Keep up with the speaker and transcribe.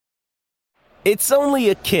It's only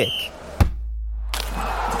a kick,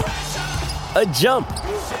 a jump,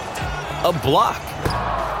 a block.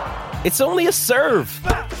 It's only a serve.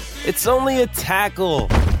 It's only a tackle,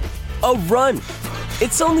 a run.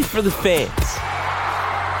 It's only for the fans.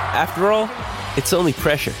 After all, it's only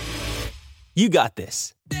pressure. You got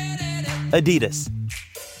this. Adidas.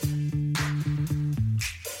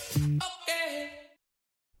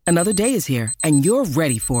 Another day is here, and you're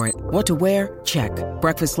ready for it. What to wear? Check.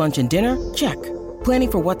 Breakfast, lunch, and dinner? Check.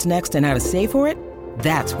 Planning for what's next and how to save for it?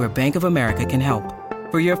 That's where Bank of America can help.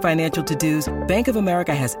 For your financial to-dos, Bank of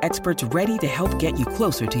America has experts ready to help get you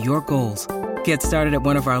closer to your goals. Get started at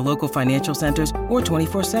one of our local financial centers or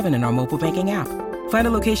 24/7 in our mobile banking app. Find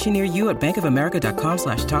a location near you at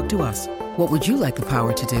bankofamerica.com/talktous. What would you like the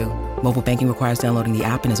power to do? Mobile banking requires downloading the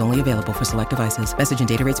app and is only available for select devices. Message and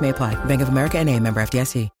data rates may apply. Bank of America N.A., member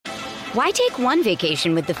FDIC. Why take one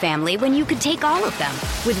vacation with the family when you could take all of them?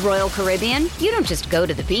 With Royal Caribbean, you don't just go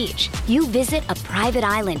to the beach. You visit a private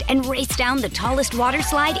island and race down the tallest water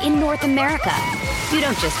slide in North America. You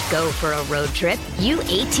don't just go for a road trip. You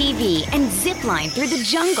ATV and zip line through the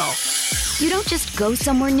jungle. You don't just go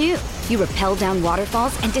somewhere new. You rappel down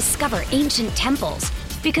waterfalls and discover ancient temples.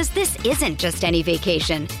 Because this isn't just any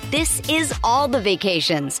vacation. This is all the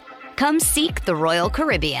vacations. Come seek the Royal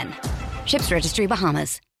Caribbean. Ships Registry,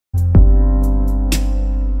 Bahamas.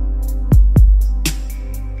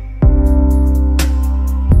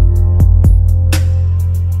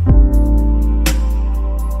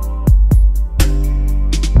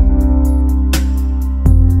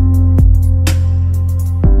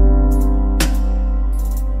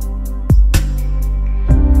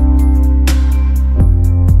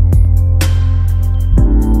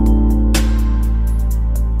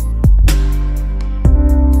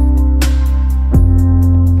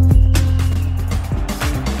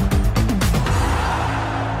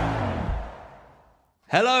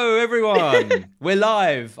 Hello, everyone. We're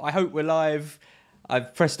live. I hope we're live.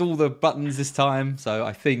 I've pressed all the buttons this time, so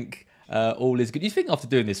I think all is good. You think after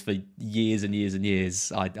doing this for years and years and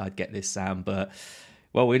years, I'd get this, Sam, but,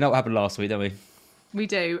 well, we know what happened last week, don't we? We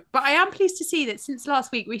do. But I am pleased to see that since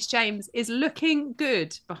last week, Reece James is looking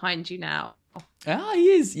good behind you now. Ah, he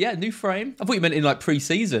is. Yeah, new frame. I thought you meant in like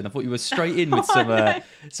pre-season. I thought you were straight in with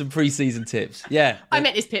some pre-season tips. Yeah, I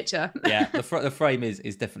meant his picture. Yeah, the frame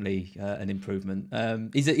is definitely an improvement.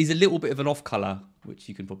 He's a little bit of an off colour, which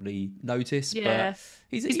you can probably notice. Yeah, but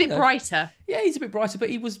he's a bit brighter. Yeah, he's a bit brighter, but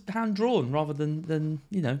he was hand drawn rather than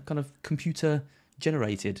kind of computer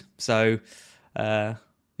generated. So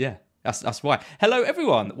yeah, that's why. Hello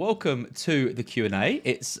everyone, welcome to the Q&A.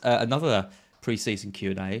 It's another pre-season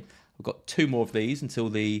Q&A. We've got 2 more of these until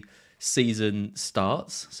the season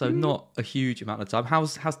starts, so not a huge amount of time.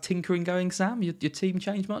 How's tinkering going, Sam? Your team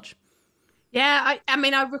changed much? Yeah, I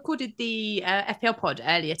mean, I recorded the FPL pod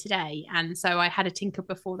earlier today, and so I had a tinker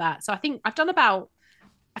before that. So I think I'm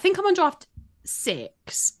on draft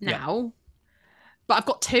 6 now, but I've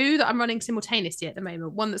got 2 that I'm running simultaneously at the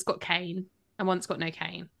moment. One that's got Kane and one that's got no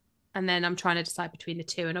Kane, and then I'm trying to decide between the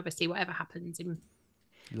 2, and obviously whatever happens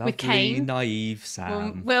with Kane, naive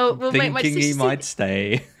Sam. We'll thinking make my decision. he might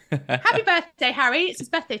stay. Happy birthday, Harry! It's his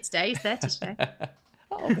birthday today. He's 30 today.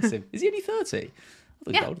 Oh, bless him. Is he only 30? I thought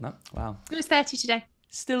he was older than that. Wow. He was 30 today.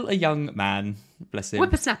 Still a young man. Bless him.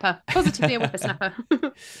 Whippersnapper. Positively a whippersnapper.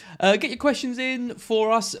 Get your questions in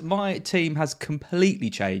for us. My team has completely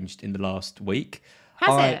changed in the last week.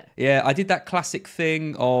 Has it? Yeah, I did that classic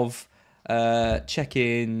thing of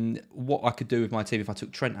checking what I could do with my team if I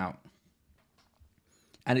took Trent out.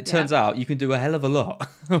 And it turns out you can do a hell of a lot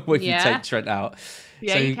when you take Trent out.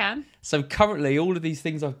 Yeah, you can. So currently, all of these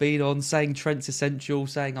things I've been on, saying Trent's essential,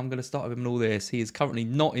 saying I'm going to start with him and all this, he is currently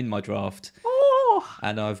not in my draft. Oh.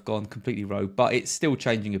 And I've gone completely rogue. But it's still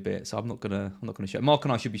changing a bit, so I'm not gonna show it. Mark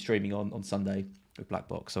and I should be streaming on Sunday with Black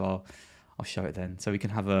Box, so I'll show it then. So we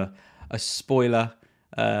can have a spoiler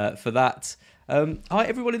for that. Hi,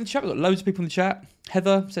 everyone in the chat. We've got loads of people in the chat.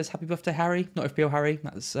 Heather says, happy birthday, Harry. Not FPL Harry.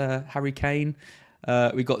 That's Harry Kane.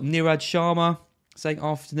 We've got Niraj Sharma saying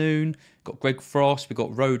afternoon. Got Greg Frost. We've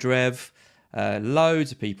got Rodrev.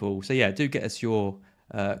 Loads of people. So, yeah, do get us your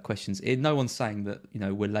questions in. No one's saying that,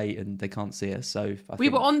 we're late and they can't see us. So we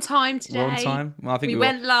were on time today. We're on time. Well, I think we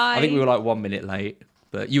went live. I think we were like 1 minute late.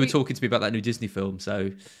 But you were talking to me about that new Disney film,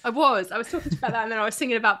 so... I was talking to you about that, and then I was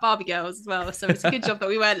singing about Barbie Girls as well, so it's a good job that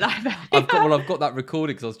we weren't live. I've got that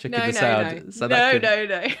recorded because I was checking the sound. No. So no.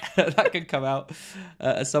 That can come out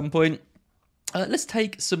at some point. Let's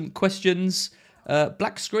take some questions.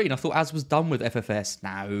 Black screen, I thought Az was done with FFS.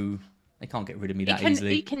 No, they can't get rid of me that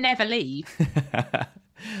easily. He can never leave.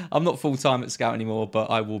 I'm not full-time at Scout anymore,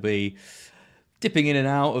 but I will be dipping in and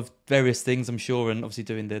out of various things, I'm sure, and obviously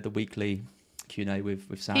doing the weekly Q&A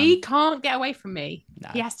with Sam. He can't get away from me. No.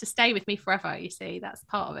 He has to stay with me forever, you see. That's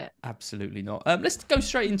part of it. Absolutely not. Let's go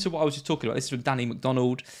straight into what I was just talking about. This is from Danny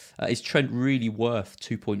McDonald. Is Trent really worth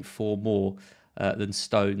 2.4 more than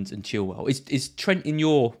Stones and Chilwell? Is Trent in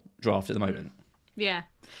your draft at the moment? Yeah.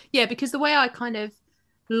 Yeah, because the way I kind of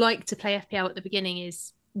like to play FPL at the beginning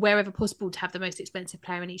is wherever possible to have the most expensive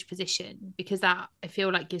player in each position, because that I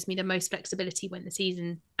feel like gives me the most flexibility when the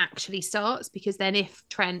season actually starts. Because then if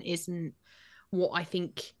Trent isn't what I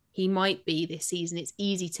think he might be this season, it's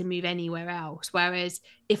easy to move anywhere else. Whereas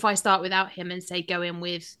if I start without him and say go in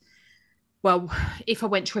with, well, if I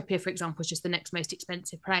went Trippier, for example, is just the next most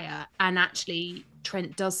expensive player, and actually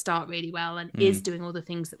Trent does start really well and is doing all the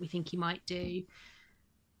things that we think he might do,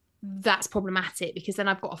 that's problematic, because then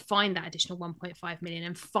I've got to find that additional 1.5 million,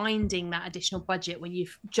 and finding that additional budget when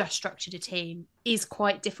you've just structured a team is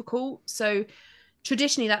quite difficult. So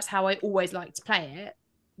traditionally, that's how I always like to play it.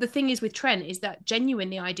 The thing is with Trent is that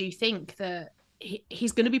genuinely I do think that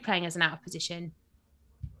he's going to be playing as an out of position.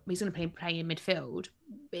 He's going to be playing in midfield,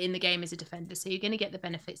 but in the game as a defender. So you're going to get the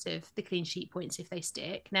benefits of the clean sheet points if they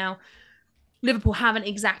stick. Now, Liverpool haven't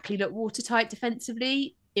exactly looked watertight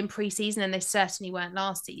defensively in pre-season, and they certainly weren't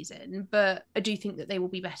last season. But I do think that they will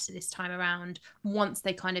be better this time around once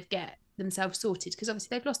they kind of get themselves sorted, because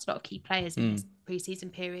obviously they've lost a lot of key players in this pre-season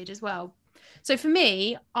period as well. So for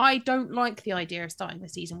me, I don't like the idea of starting the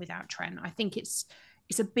season without Trent. I think it's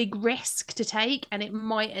a big risk to take, and it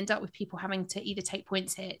might end up with people having to either take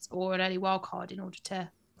points hits or an early wild card in order to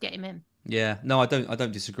get him in. Yeah, no, I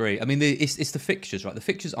don't disagree. I mean, it's the fixtures, right? The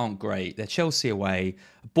fixtures aren't great. They're Chelsea away,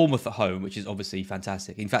 Bournemouth at home, which is obviously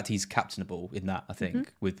fantastic. In fact, he's captainable in that, I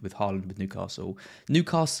think, with Haaland, with Newcastle.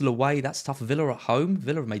 Newcastle away, that's tough. Villa at home.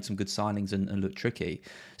 Villa have made some good signings and look tricky.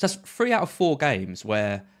 So that's 3 out of 4 games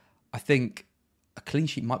where I think a clean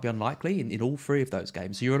sheet might be unlikely in all 3 of those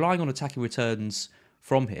games. So you're relying on attacking returns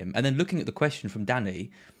from him. And then looking at the question from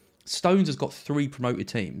Danny, Stones has got 3 promoted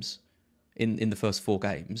teams in the first 4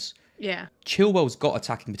 games. Yeah. Chilwell's got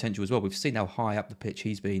attacking potential as well. We've seen how high up the pitch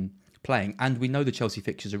he's been playing. And we know the Chelsea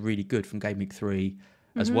fixtures are really good from game week 3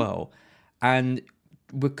 as well. And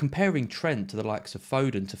we're comparing Trent to the likes of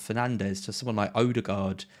Foden, to Fernandes, to someone like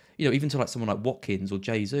Odegaard, even to like someone like Watkins or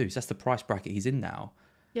Jesus. That's the price bracket he's in now.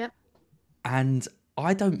 Yep. And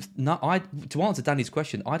I don't know. To answer Danny's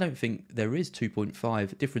question, I don't think there is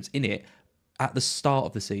 2.5 difference in it at the start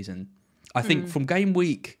of the season. I think from game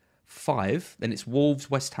week 5, then it's Wolves,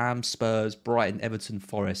 West Ham, Spurs, Brighton, Everton,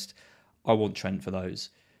 Forest. I want Trent for those.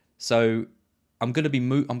 So I'm going to be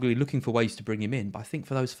looking for ways to bring him in. But I think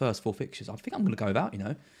for those first 4 fixtures, I think I'm going to go without.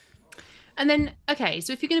 And then, okay,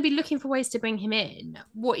 so if you're going to be looking for ways to bring him in,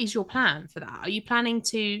 what is your plan for that? Are you planning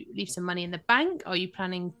to leave some money in the bank? Are you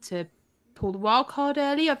planning to pull the wild card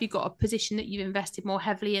early? Have you got a position that you've invested more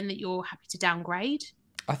heavily in that you're happy to downgrade?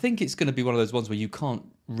 I think it's going to be one of those ones where you can't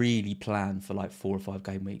really plan for like 4 or 5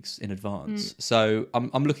 game weeks in advance. So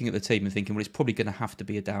I'm looking at the team and thinking, well, it's probably going to have to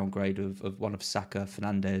be a downgrade of one of Saka,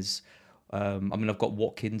 Fernandes. I've got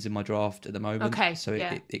Watkins in my draft at the moment, so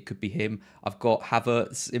it could be him. I've got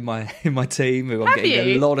Havertz in my team, who I'm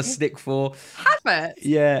getting a lot of stick for. Havertz?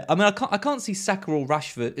 Yeah, I can't see Saka or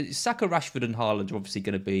Rashford. Saka, Rashford, and Haaland are obviously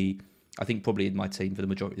going to be, I think, probably in my team for the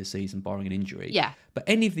majority of the season, barring an injury. Yeah. But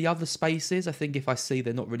any of the other spaces, I think if I see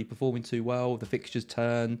they're not really performing too well, the fixtures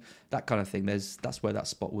turn, that kind of thing, that's where that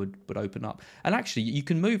spot would open up. And actually, you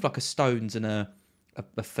can move like a Stones and a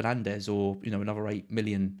Fernandes or another 8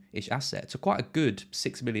 million-ish asset to quite a good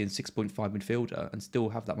 6 million, 6.5 midfielder and still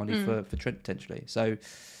have that money for Trent potentially. So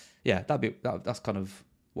yeah, that's kind of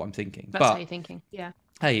what I'm thinking. That's how you're thinking, yeah.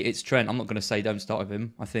 Hey, it's Trent. I'm not going to say don't start with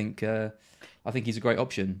him. I think he's a great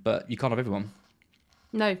option, but you can't have everyone.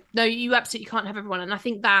 No, you absolutely can't have everyone. And I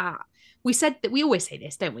think that we always say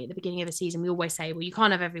this, don't we? At the beginning of the season, we always say, well, you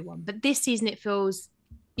can't have everyone. But this season, it feels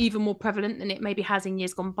even more prevalent than it maybe has in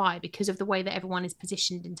years gone by, because of the way that everyone is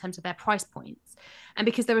positioned in terms of their price points. And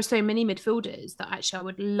because there are so many midfielders that actually I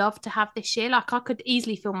would love to have this year. Like, I could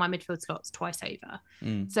easily fill my midfield slots twice over.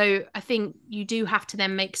 So I think you do have to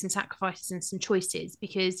then make some sacrifices and some choices,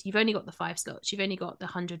 because you've only got the 5 slots. You've only got the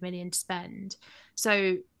 100 million to spend.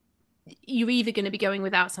 So you're either going to be going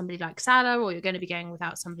without somebody like Salah, or you're going to be going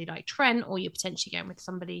without somebody like Trent, or you're potentially going with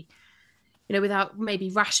somebody, without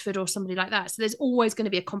maybe Rashford or somebody like that. So there's always going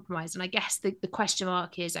to be a compromise. And I guess the question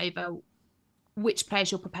mark is over which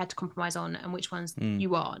players you're prepared to compromise on and which ones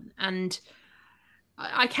you aren't. And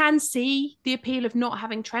I can see the appeal of not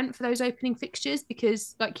having Trent for those opening fixtures,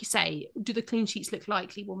 because like you say, do the clean sheets look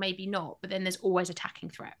likely? Well, maybe not, but then there's always attacking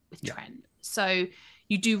threat with Trent. So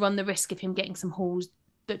you do run the risk of him getting some hauls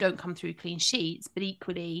that don't come through clean sheets, but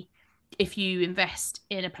equally, if you invest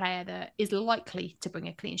in a player that is likely to bring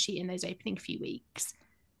a clean sheet in those opening few weeks,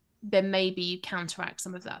 then maybe you counteract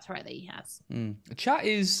some of that threat that he has. Chat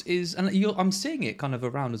is, and I'm seeing it kind of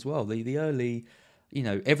around as well. The early,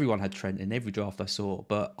 everyone had Trent in every draft I saw,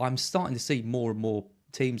 but I'm starting to see more and more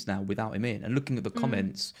teams now without him in, and looking at the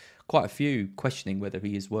comments, quite a few questioning whether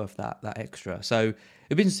he is worth that extra. So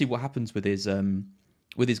it'll be interesting to see what happens with his kind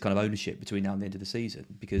of ownership between now and the end of the season,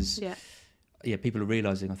 because people are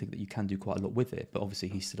realising, I think, that you can do quite a lot with it, but obviously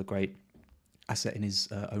he's still a great asset in his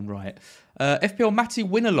own right. FPL Matty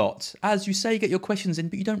Win-A-Lot. As you say, you get your questions in,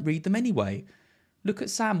 but you don't read them anyway. Look at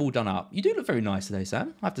Sam all done up. You do look very nice today,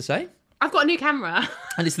 Sam, I have to say. I've got a new camera.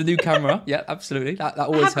 And it's the new camera. Yeah, absolutely. That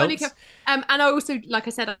always helps. And I also, like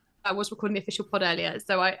I said, I was recording the official pod earlier.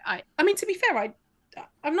 So I mean, to be fair,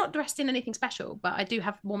 I'm not dressed in anything special, but I do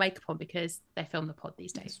have more makeup on because they film the pod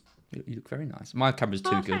these days. You look very nice. My camera's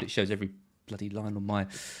too good. Thanks. It shows every bloody line on my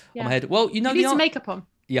head. Well, you need some makeup on.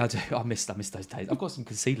 Yeah, I do. I miss those days. I've got some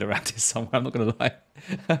concealer around here somewhere. I'm not going to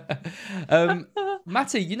lie.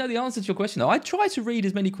 Matty, you know the answer to your question, though. I try to read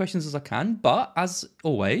as many questions as I can, but as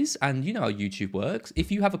always, and you know how YouTube works,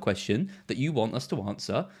 if you have a question that you want us to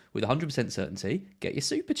answer with 100% certainty, get your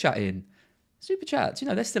super chat in. Super chats,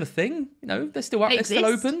 they're still a thing. They're still up, they're still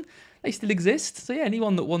open. They still exist. So yeah,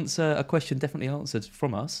 anyone that wants a question definitely answered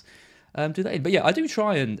from us, do that in. But yeah, I do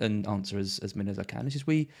try and answer as many as I can. It's just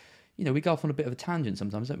we go off on a bit of a tangent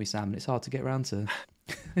sometimes, don't we, Sam? And it's hard to get around to.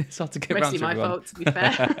 It's hard to get around to my everyone. fault, to be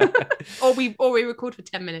fair. or we record for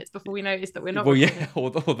 10 minutes before we notice that we're not. Well, yeah, or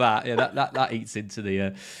that. Yeah, that eats into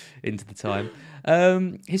the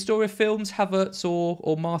time. Historia Films, Havertz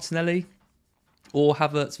or Martinelli, or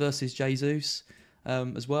Havertz versus Jesus.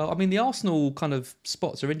 As well. I mean, the Arsenal kind of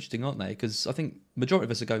spots are interesting, aren't they? Because I think majority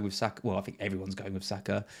of us are going with Saka. Well, I think everyone's going with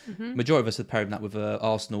Saka. Majority of us are pairing that with an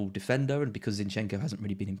Arsenal defender, and because Zinchenko hasn't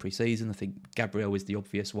really been in pre-season, I think Gabriel is the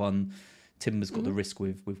obvious one. Timber's got the risk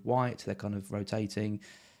with White. They're kind of rotating.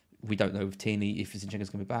 We don't know if Tierney, if Zinchenko's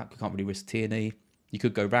going to be back. We can't really risk Tierney. You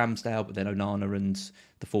could go Ramsdale, but then Onana and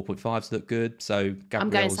the 4.5s look good. So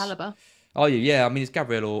Gabriel's... I'm going Saliba. Oh yeah. I mean, it's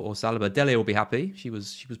Gabriel or Saliba. Delia will be happy. She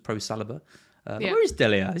was pro Saliba. Where is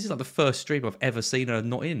Delia? This is like the first stream I've ever seen her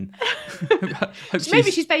not in. Maybe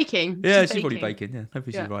she's baking. Yeah, she's probably baking. Yeah,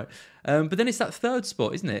 hopefully she's right. But then it's that third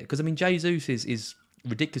spot, isn't it? Because I mean, Jesus is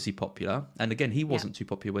ridiculously popular, and again, he wasn't too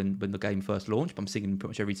popular when the game first launched. But I'm seeing him in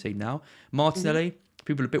pretty much every team now. Martinelli,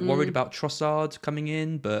 people are a bit worried about Trossard coming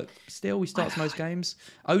in, but still, he starts most games.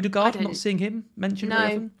 Odegaard, I'm not seeing him mentioned very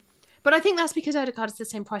often. But I think that's because Odegaard is the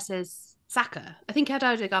same price as Saka. I think had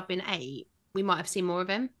Odegaard been 8, we might have seen more of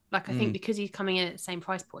him. Like, I think because he's coming in at the same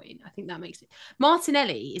price point, I think that makes it.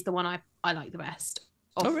 Martinelli is the one I like the best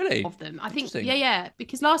of, of them. I think,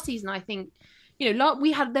 because last season, I think,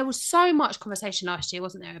 there was so much conversation last year,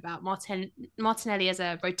 wasn't there, about Martinelli as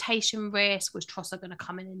a rotation risk. Was Trossard going to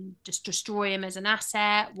come in and just destroy him as an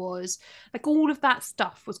asset? Was like all of that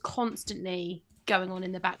stuff was constantly going on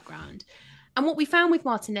in the background. And what we found with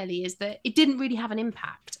Martinelli is that it didn't really have an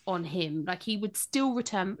impact on him. Like, he would still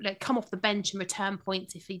come off the bench and return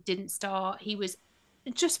points if he didn't start. He was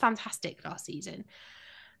just fantastic last season.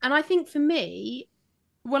 And I think for me,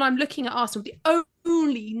 when I'm looking at Arsenal, the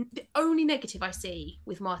only negative I see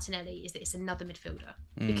with Martinelli is that it's another midfielder.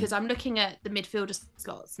 Because I'm looking at the midfielder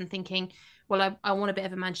slots and thinking, well, I want a bit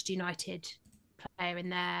of a Manchester United player in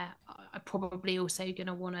there. I'm probably also going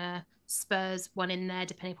to want a Spurs one in there,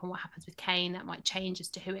 depending upon what happens with Kane. That might change as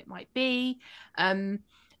to who it might be. And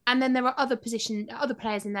then there are other players in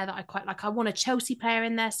there that I quite like. I want a Chelsea player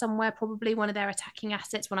in there somewhere, probably one of their attacking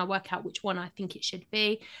assets, when I work out which one I think it should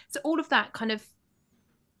be. So all of that kind of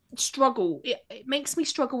struggle, it makes me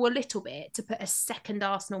struggle a little bit to put a second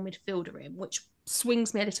Arsenal midfielder in, which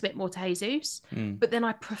swings me a little bit more to Jesus. But then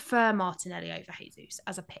I prefer Martinelli over Jesus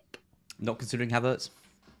as a pick. Not considering Havertz?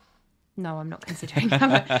 No, I'm not considering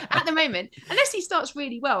Havertz at the moment, unless he starts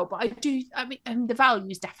really well. But I mean, the value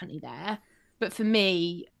is definitely there. But for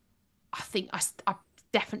me, I think I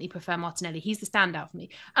definitely prefer Martinelli. He's the standout for me.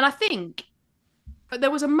 And I think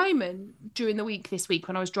there was a moment during the week this week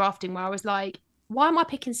when I was drafting where I was like, why am I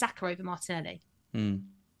picking Saka over Martinelli?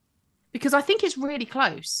 Because I think it's really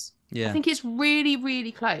close. Yeah. I think it's really,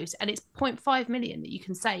 really close. And it's 0.5 million that you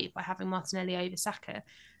can save by having Martinelli over Saka.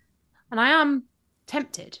 And I am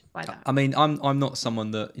tempted by that. I mean, I'm not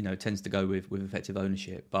someone that tends to go with effective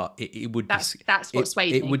ownership, but it would that's what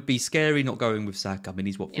swayed me. It would be scary not going with Saka. I mean,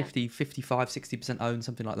 he's 55, 60% owned,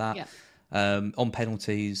 something like that. Yeah. on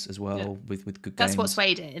penalties as well with good games. That's what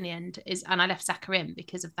swayed it in the end, and I left Saka in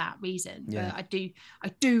because of that reason. Yeah. But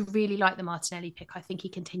I do really like the Martinelli pick. I think he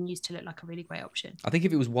continues to look like a really great option. I think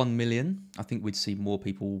if it was 1 million, I think we'd see more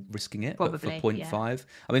people risking it. Probably, but for 0.5,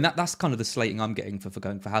 I mean that's kind of the slating I'm getting for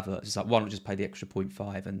going for Havertz. It's like, why not just pay the extra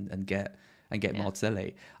 0.5 and get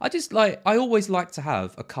Martinelli? I always like to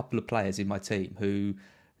have a couple of players in my team who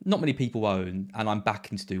not many people own, and I'm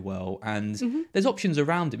backing to do well. And there's options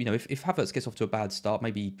around him. If Havertz gets off to a bad start,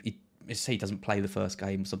 maybe he doesn't play the first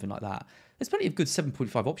game, something like that. There's plenty of good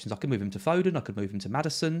 7.5 options. I could move him to Foden. I could move him to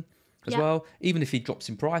Maddison as well. Even if he drops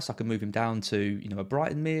in price, I can move him down to a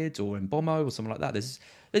Brighton mid or Mbomo or something like that.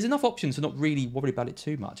 There's enough options to not really worry about it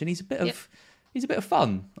too much. And he's a bit of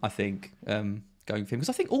fun, I think, going for him, because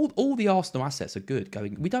I think all the Arsenal assets are good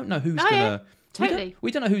going. We don't know who's gonna. Totally.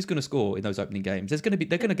 We don't know who's going to score in those opening games. They're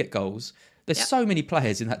going to get goals. There's so many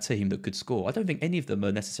players in that team that could score. I don't think any of them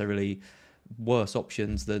are necessarily worse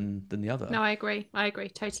options than the other. No, I agree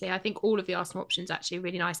totally. I think all of the Arsenal options actually are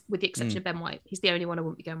really nice, with the exception of Ben White. He's the only one I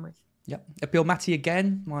wouldn't be going with. Yep. Bill Matty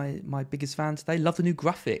again, my biggest fan today. Love the new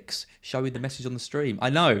graphics showing the message on the stream. I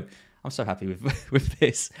know. I'm so happy with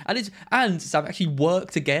this. And it's actually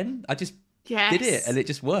worked again. I just did it and it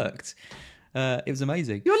just worked. It was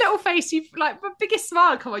amazing. Your little face, you've the biggest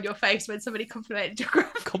smile come on your face when somebody complimented your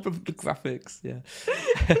graphics. Compliment the graphics, yeah.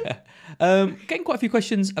 Getting quite a few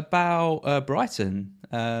questions about Brighton.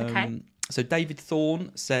 Okay. So David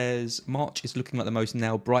Thorne says March is looking like the most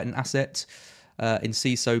nailed Brighton asset. In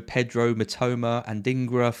Ciso, Pedro, Matoma,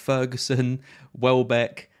 Andingra, Ferguson,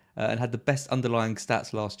 Welbeck, and had the best underlying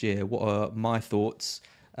stats last year. What are my thoughts?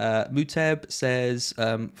 Muteb says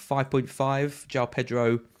 5.5, João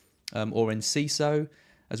Pedro, or Enciso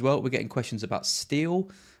as well. We're getting questions about Steele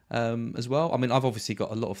as well. I mean, I've obviously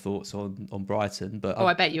got a lot of thoughts on Brighton, but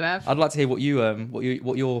I bet you have. I'd like to hear what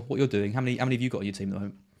you're doing. How many have you got on your team at the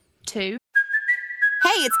moment? 2.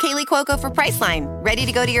 Hey, it's Kaylee Cuoco for Priceline. Ready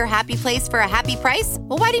to go to your happy place for a happy price?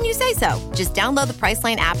 Well, why didn't you say so? Just download the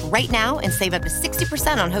Priceline app right now and save up to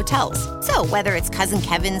 60% on hotels. So whether it's Cousin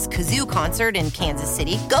Kevin's Kazoo Concert in Kansas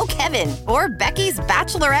City, go Kevin, or Becky's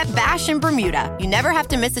Bachelorette Bash in Bermuda, you never have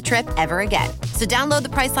to miss a trip ever again. So download the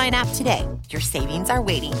Priceline app today. Your savings are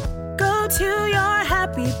waiting. Go to your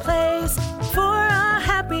happy place for a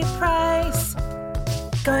happy price.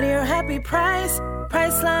 Go to your happy price,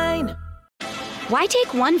 Priceline. Why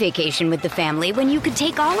take one vacation with the family when you could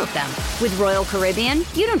take all of them? With Royal Caribbean,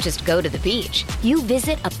 you don't just go to the beach. You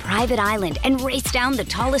visit a private island and race down the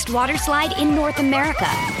tallest water slide in North America.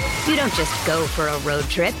 You don't just go for a road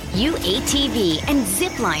trip. You ATV and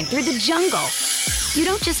zip line through the jungle. You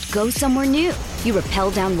don't just go somewhere new. You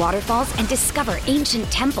rappel down waterfalls and discover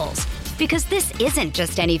ancient temples. Because this isn't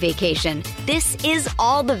just any vacation. This is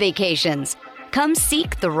all the vacations. Come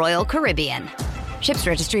seek the Royal Caribbean. Ships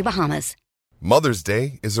Registry, Bahamas. Mother's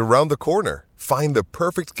Day is around the corner. Find the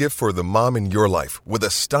perfect gift for the mom in your life with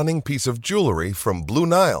a stunning piece of jewelry from Blue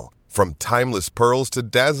Nile. From timeless pearls to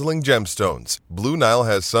dazzling gemstones, Blue Nile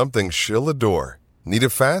has something she'll adore. Need it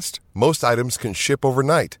fast? Most items can ship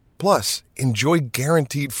overnight. Plus, enjoy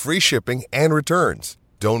guaranteed free shipping and returns.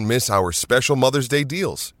 Don't miss our special Mother's Day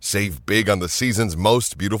deals. Save big on the season's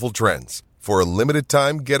most beautiful trends. For a limited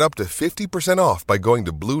time, get up to 50% off by going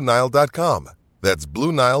to BlueNile.com. That's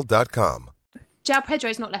BlueNile.com. João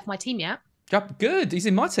Pedro's not left my team yet. Good. He's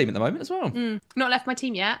in my team at the moment as well. Not left my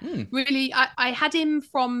team yet. Really, I had him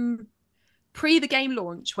from pre the game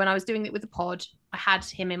launch when I was doing it with the pod. I had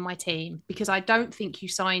him in my team because I don't think you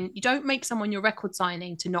don't make someone your record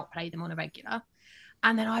signing to not play them on a regular.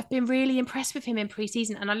 And then I've been really impressed with him in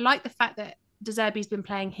pre-season. And I like the fact that De Zerbi's been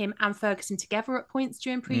playing him and Ferguson together at points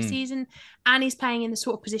during pre-season, and he's playing in the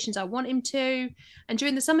sort of positions I want him to. And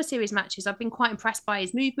during the Summer Series matches, I've been quite impressed by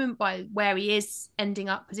his movement, by where he is ending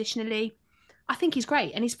up positionally. I think he's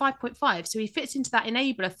great, and he's 5.5, so he fits into that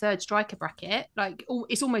enabler third striker bracket. Like,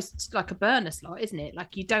 it's almost like a burner slot, isn't it? Like,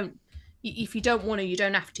 if you don't want to, you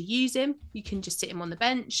don't have to use him. You can just sit him on the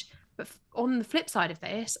bench. But on the flip side of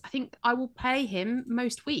this, I think I will play him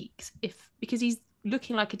most weeks because he's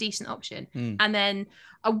looking like a decent option. And then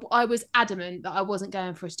I was adamant that I wasn't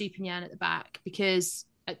going for a Stupinian at the back because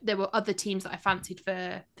there were other teams that I fancied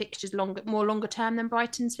for fixtures more longer term than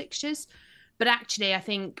Brighton's fixtures. But actually, I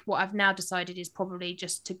think what I've now decided is probably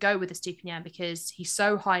just to go with a Stupinian because he's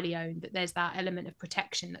so highly owned that there's that element of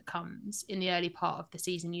protection that comes in the early part of the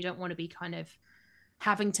season. You don't want to be kind of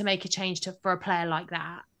having to make a change for a player like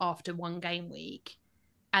that after one game week,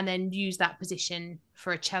 and then use that position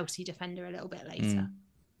for a Chelsea defender a little bit later.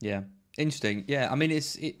 Yeah, interesting. Yeah, I mean,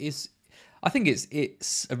 I think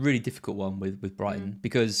it's a really difficult one with Brighton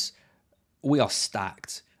because we are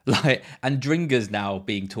stacked. And Dringer's now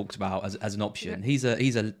being talked about as an option. He's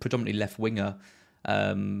a predominantly left winger.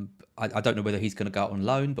 I don't know whether he's going to go out on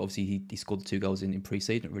loan, but obviously he scored the 2 goals in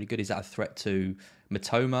pre-season. Really good. Is that a threat to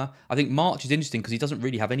Matoma? I think March is interesting because he doesn't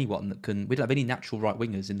really have anyone that can. We don't have any natural right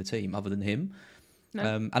wingers in the team other than him.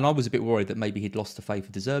 No. And I was a bit worried that maybe he'd lost the faith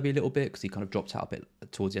of De Zerbi a little bit because he kind of dropped out a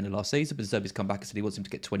bit towards the end of last season. But De Zerbi's come back and said he wants him to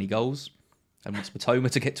get 20 goals. And wants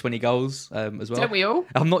Matoma to get 20 goals as well. Don't we all?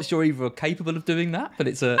 I'm not sure either are capable of doing that, but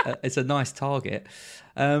it's a nice target.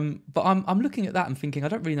 But I'm looking at that and thinking I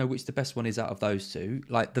don't really know which the best one is out of those two.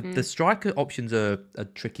 Like the striker options are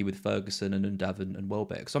tricky with Ferguson and Undav and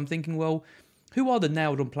Welbeck. So I'm thinking, well, who are the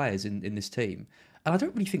nailed-on players in this team? And I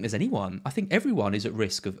don't really think there's anyone. I think everyone is at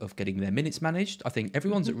risk of getting their minutes managed. I think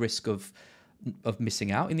everyone's at risk of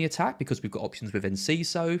missing out in the attack because we've got options with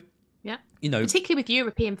Enciso. Yeah, particularly with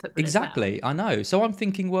European football. Exactly, I know. So I'm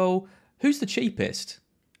thinking, well, who's the cheapest,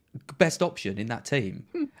 best option in that team?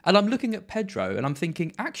 And I'm looking at Pedro, and I'm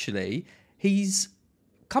thinking, actually, he's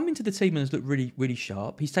come into the team and has looked really, really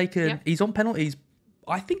sharp. He's on penalties.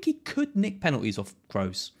 I think he could nick penalties off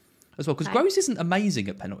Gross as well, because Gross isn't amazing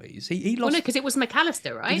at penalties. He lost. Well, no, because it was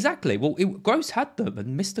McAllister, right? Exactly. Well, Gross had them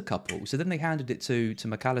and missed a couple, so then they handed it to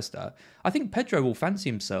McAllister. I think Pedro will fancy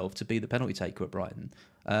himself to be the penalty taker at Brighton.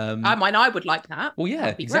 I would like that. Well,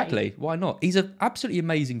 yeah, exactly. Great. Why not? He's an absolutely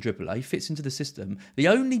amazing dribbler. He fits into the system. The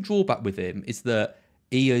only drawback with him is that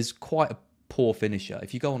he is quite a poor finisher.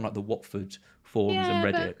 If you go on like the Watford forums and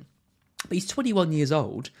Reddit, but he's 21 years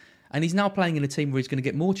old. And he's now playing in a team where he's going to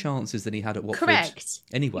get more chances than he had at Watford. Correct.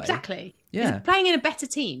 Anyway. Exactly. Yeah. He's playing in a better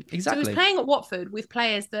team. Exactly. So he's playing at Watford with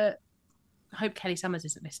players that, I hope Kelly Summers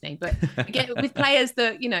isn't listening, but with players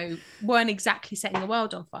that, weren't exactly setting the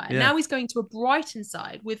world on fire. Yeah. Now he's going to a Brighton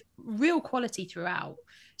side with real quality throughout.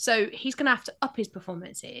 So he's going to have to up his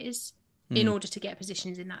performances in order to get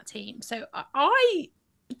positions in that team. So I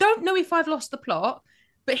don't know if I've lost the plot,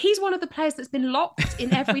 but he's one of the players that's been locked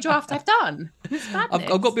in every draft I've done. I've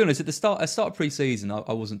got to be honest, at the start of pre-season,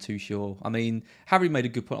 I wasn't too sure. I mean, Harry made a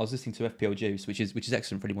good point. I was listening to FPL Juice, which is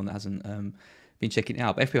excellent for anyone that hasn't been checking it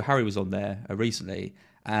out. But FPL Harry was on there recently,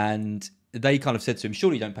 and they kind of said to him,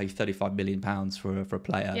 surely you don't pay £35 million for a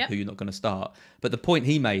player who you're not going to start. But the point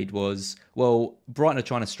he made was, well, Brighton are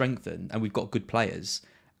trying to strengthen, and we've got good players.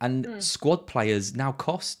 And squad players now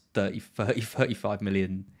cost 35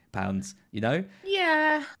 million pounds,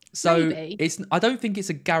 Yeah. So maybe. I don't think it's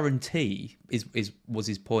a guarantee was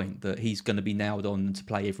his point that he's going to be nailed on to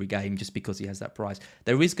play every game just because he has that price.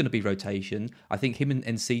 There is going to be rotation. I think him and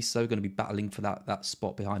Enciso are going to be battling for that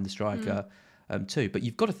spot behind the striker too. But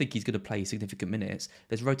you've got to think he's going to play significant minutes.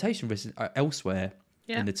 There's rotation risk elsewhere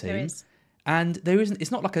in the team. There is. And there isn't.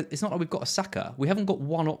 It's not like we've got a Saka. We haven't got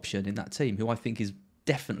one option in that team who I think is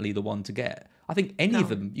definitely the one to get. I think any of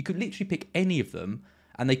them, you could literally pick any of them,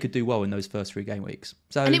 and they could do well in those first 3 game weeks.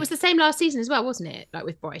 So, and it was the same last season as well, wasn't it? Like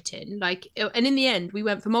with Brighton, and in the end, we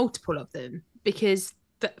went for multiple of them because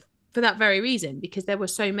for that very reason, because there were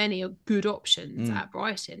so many good options at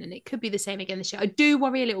Brighton, and it could be the same again this year. I do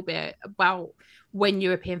worry a little bit about when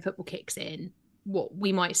European football kicks in, what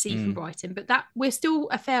we might see from Brighton, but that we're still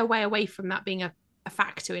a fair way away from that being a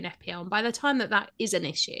factor in FPL. And by the time that is an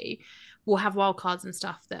issue, we'll have wildcards and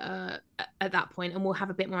stuff that are at that point, and we'll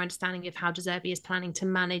have a bit more understanding of how De Zerbi is planning to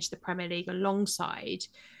manage the Premier League alongside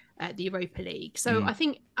the Europa League. So I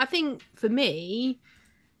think for me,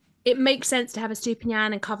 it makes sense to have a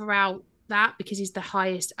Stupinian and cover out that because he's the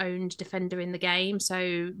highest owned defender in the game.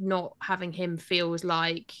 So not having him feels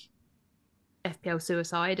like FPL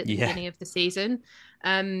suicide at the beginning of the season,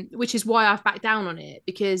 which is why I've backed down on it,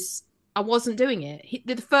 because I wasn't doing it.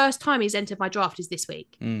 The first time he's entered my draft is this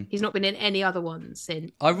week. He's not been in any other ones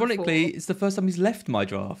since. Ironically, it's the first time he's left my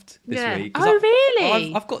draft this week. Oh,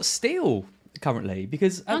 really? I've got Steele currently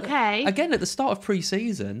because, again, at the start of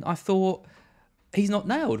pre-season, I thought he's not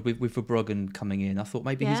nailed with Verbruggen coming in. I thought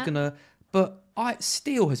maybe he's going to... But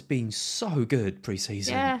Steele has been so good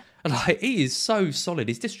pre-season. Yeah. He is so solid.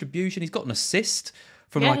 His distribution, he's got an assist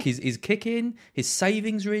from his kicking. His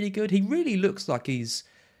saving's really good. He really looks like he's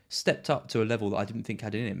stepped up to a level that I didn't think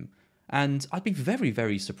had in him. And I'd be very,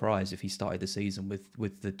 very surprised if he started the season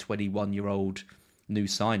with the 21-year-old new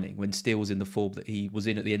signing when Steele's in the form that he was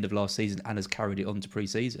in at the end of last season and has carried it on to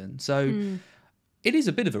pre-season. So it is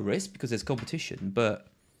a bit of a risk because there's competition, but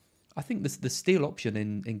I think the Steele option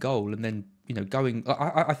in goal and then, going...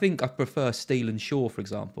 I think I prefer Steele and Shaw, for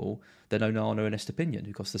example, than Onana and Estepinian,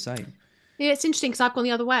 who cost the same. Yeah, it's interesting because I've gone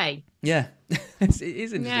the other way. Yeah, it is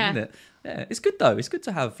interesting, isn't it? Yeah, it's good though. It's good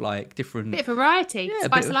to have different... Bit of variety,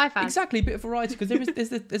 spice of life. Exactly, a bit of variety because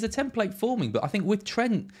there's a template forming. But I think with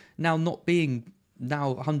Trent now not being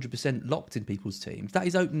now 100% locked in people's teams. That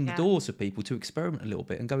is opening the doors for people to experiment a little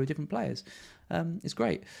bit and go with different players. It's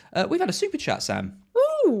great. We've had a super chat, Sam.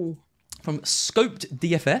 Ooh. From Scoped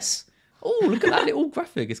DFS. Oh, look at that little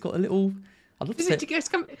graphic. It's got a little... I'd love to say,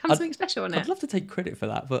 come something special on it? I'd love to take credit for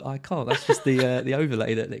that, but I can't. That's just the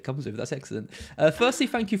overlay that it comes with. That's excellent. Firstly,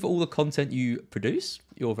 thank you for all the content you produce.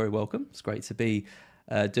 You're very welcome. It's great to be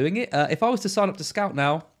doing it. If I was to sign up to Scout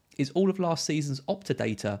now, is all of last season's Opta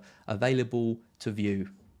data available to view?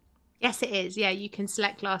 Yes, it is. Yeah, you can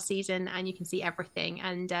select last season and you can see everything.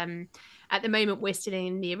 And at the moment, we're still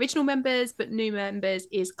in the original members, but new members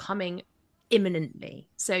is coming imminently.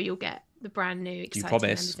 So you'll get the brand new exciting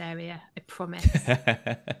members area. I promise.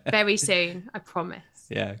 Very soon, I promise.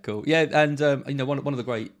 Yeah, cool. Yeah, and one of the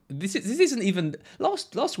great. This isn't even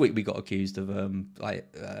last week we got accused of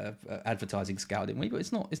advertising Scout, didn't we? But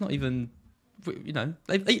it's not even.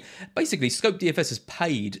 Basically, Scope DFS has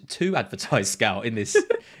paid to advertise Scout in this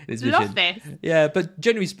vision. Love this. Yeah, but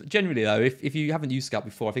generally though, if you haven't used Scout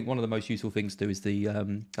before, I think one of the most useful things to do is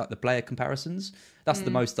the player comparisons. That's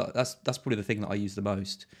the most. That's probably the thing that I use the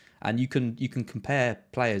most. And you can compare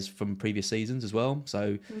players from previous seasons as well.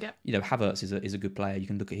 So Havertz is a good player. You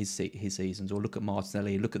can look at his seasons, or look at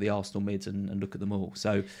Martinelli, look at the Arsenal mids, and look at them all.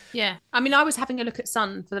 So yeah, I mean, I was having a look at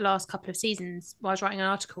Son for the last couple of seasons while I was writing an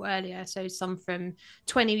article earlier. So some from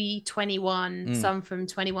 2021, some from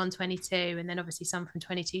 21-22, and then obviously some from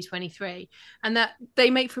 22-23, and that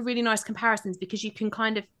they make for really nice comparisons because you can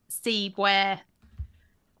kind of see where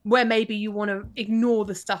maybe you want to ignore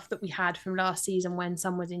the stuff that we had from last season when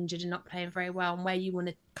someone was injured and not playing very well, and where you want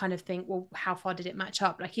to kind of think, well, how far did it match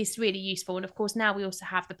up? Like, it's really useful. And of course, now we also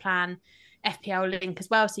have the Plan FPL link as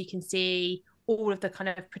well, so you can see all of the kind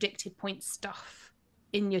of predicted point stuff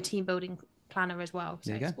in your team building planner as well.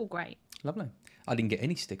 So it's all great. Lovely. I didn't get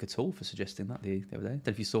any stick at all for suggesting that the other day. Don't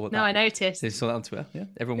know if you saw that. No, I noticed. You saw that on Twitter. Yeah,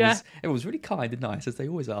 everyone was really kind and nice, as they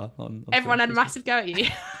always are. On everyone Twitter. had a massive go at you.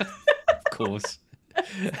 Of course.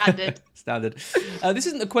 Standard. This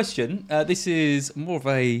isn't a question. This is more of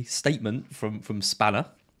a statement from Spanner.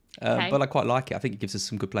 But I quite like it. I think it gives us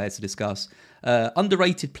some good players to discuss.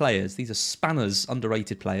 Underrated players. These are Spanner's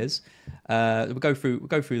underrated players. We'll go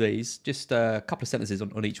through these. Just a couple of sentences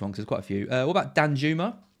on each one because there's quite a few. What about Dan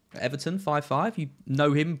Juma, Everton, 5-5? You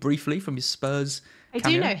know him briefly from his Spurs cameo.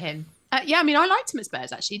 I do know him. Yeah, I mean, I liked him at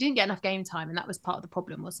Spurs, actually. He didn't get enough game time, and that was part of the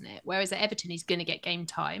problem, wasn't it? Whereas at Everton, he's going to get game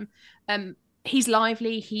time. He's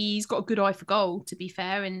lively. He's got a good eye for goal, to be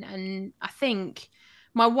fair. And I think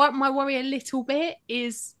my worry a little bit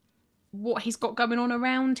is what he's got going on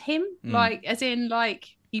around him. Like, as in,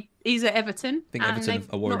 like, he's at Everton. I think Everton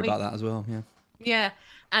are worried about that as well, yeah. Yeah.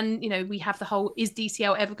 And, we have the whole, is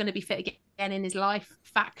DCL ever going to be fit again in his life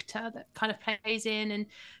factor that kind of plays in. And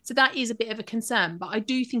so that is a bit of a concern. But I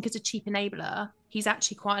do think as a cheap enabler, he's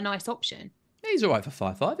actually quite a nice option. He's all right for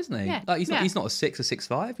 5-5, isn't he? Yeah, like he's not a 6 or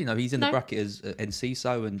 6-5. He's in the bracket as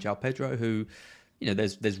Enciso and João Pedro, who,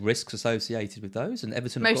 there's risks associated with those. And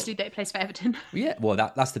Everton mostly that plays for Everton. Yeah, well,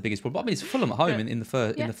 that's the biggest problem. I mean, it's Fulham at home in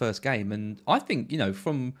the first game, and I think he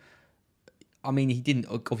didn't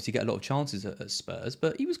obviously get a lot of chances at Spurs,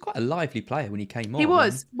 but he was quite a lively player when he came on. He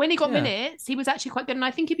was. When he got minutes, he was actually quite good. And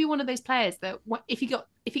I think he'd be one of those players that if he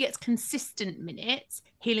gets consistent minutes,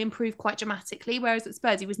 he'll improve quite dramatically. Whereas at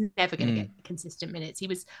Spurs, he was never going to get consistent minutes. He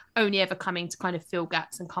was only ever coming to kind of fill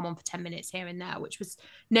gaps and come on for 10 minutes here and there, which was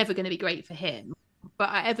never going to be great for him. But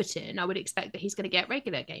at Everton, I would expect that he's going to get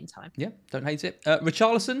regular game time. Yeah, don't hate it.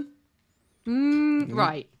 Richarlison?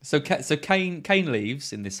 Right. So Kane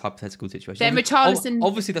leaves in this hypothetical situation. Then Richarlison.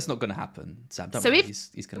 Obviously, that's not going to happen, Sam. Don't worry.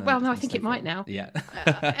 He's going to. Well, no, I think it might now. Yeah.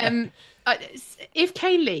 If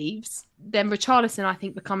Kane leaves, then Richarlison, I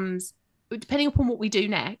think, becomes, depending upon what we do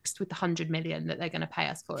next with the 100 million that they're going to pay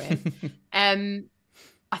us for him.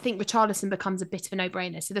 I think Richarlison becomes a bit of a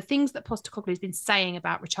no-brainer. So the things that Postecoglou has been saying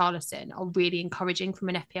about Richarlison are really encouraging from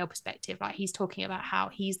an FPL perspective. Like, he's talking about how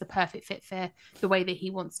he's the perfect fit for the way that he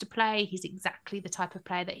wants to play. He's exactly the type of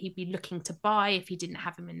player that he'd be looking to buy if he didn't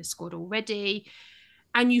have him in the squad already.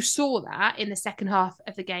 And you saw that in the second half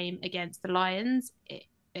of the game against the Lions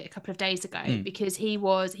a couple of days ago, because he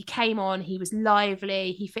came on, he was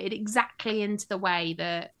lively, he fitted exactly into the way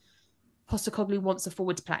that Postecoglou wants a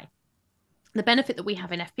forward to play. The benefit that we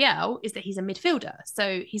have in FPL is that he's a midfielder.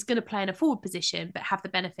 So he's going to play in a forward position, but have the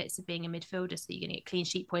benefits of being a midfielder. So you're going to get clean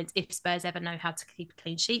sheet points. If Spurs ever know how to keep a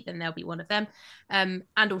clean sheet, then they'll be one of them. And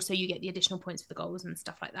also you get the additional points for the goals and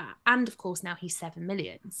stuff like that. And of course, now he's 7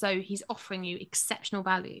 million. So he's offering you exceptional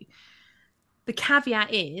value. The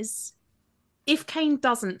caveat is, if Kane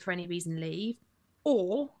doesn't for any reason leave,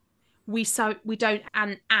 or we don't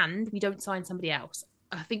sign somebody else,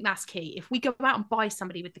 I think that's key. If we go out and buy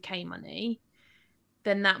somebody with the Kane money,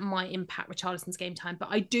 then that might impact Richarlison's game time. But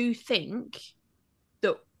I do think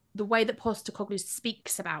that the way that Postecoglou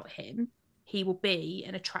speaks about him, he will be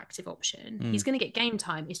an attractive option. He's going to get game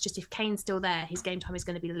time. It's just if Kane's still there, his game time is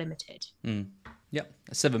going to be limited. Yep,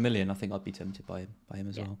 7 million. I think I'd be tempted by him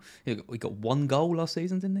as well. He got 1 goal last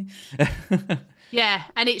season, didn't he? Yeah,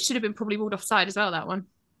 and it should have been probably ruled offside as well, that one.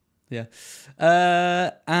 Yeah.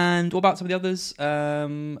 And what about some of the others?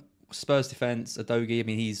 Spurs defence, Adogi. I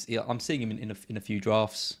mean, I'm seeing him in a few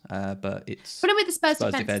drafts, but it's... Problem with the Spurs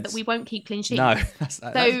defence is that we won't keep clean sheets. No, that's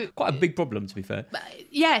quite a big problem, to be fair.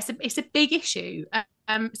 Yeah, it's a big issue.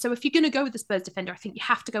 So if you're going to go with the Spurs defender, I think you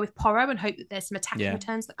have to go with Porro and hope that there's some attacking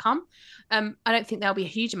returns that come. I don't think there'll be a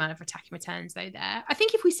huge amount of attacking returns, though, there. I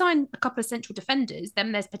think if we sign a couple of central defenders,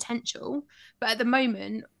 then there's potential. But at the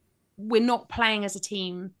moment, we're not playing as a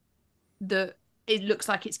team that it looks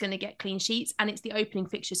like it's going to get clean sheets, and it's the opening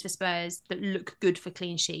fixtures for Spurs that look good for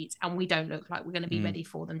clean sheets, and we don't look like we're going to be ready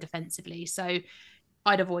for them defensively. So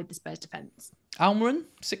I'd avoid the Spurs defence. Almiron,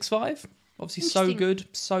 6'5", obviously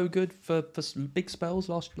so good for some big spells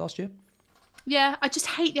last year. Yeah, I just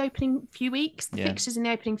hate the opening few weeks. The fixtures in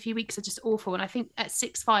the opening few weeks are just awful, and I think at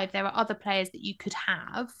 6'5", there are other players that you could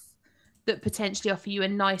have that potentially offer you a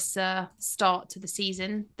nicer start to the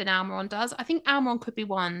season than Almiron does. I think Almiron could be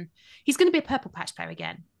one. He's going to be a purple patch player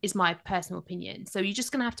again, is my personal opinion. So you're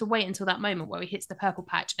just going to have to wait until that moment where he hits the purple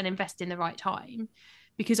patch and invest in the right time,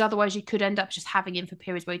 because otherwise you could end up just having him for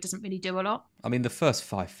periods where he doesn't really do a lot. I mean, the first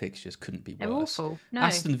 5 fixtures couldn't be worse. They're awful. No.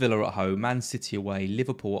 Aston Villa at home, Man City away,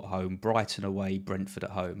 Liverpool at home, Brighton away, Brentford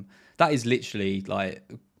at home. That is literally like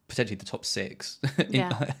potentially the top 6.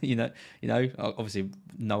 you know, obviously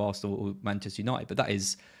no Arsenal or Manchester United, but that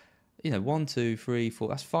is, 1, 2, 3, 4.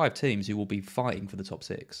 That's 5 teams who will be fighting for the top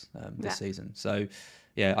 6 this season. So,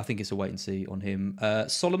 yeah, I think it's a wait and see on him.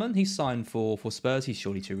 Solomon, he's signed for Spurs. He's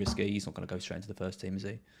surely too risky. He's not going to go straight into the first team, is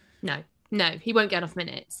he? No, he won't get enough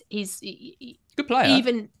minutes. He's good player.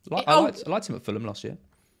 I liked him at Fulham last year.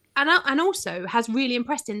 And also has really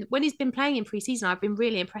impressed him. When he's been playing in pre-season, I've been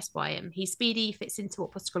really impressed by him. He's speedy, fits into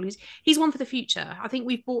what Postecoglou is. He's one for the future. I think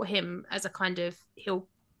we've bought him as a kind of he'll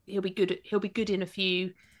be good. He'll be good in a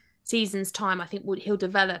few seasons' time. I think he'll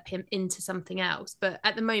develop him into something else. But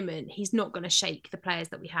at the moment, he's not going to shake the players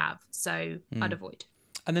that we have. So I'd avoid.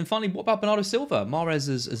 And then finally, what about Bernardo Silva? Mahrez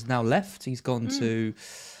has now left. He's gone to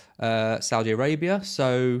Saudi Arabia.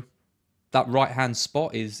 So that right-hand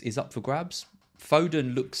spot is up for grabs.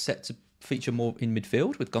 Foden looks set to feature more in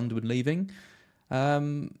midfield with Gundogan leaving.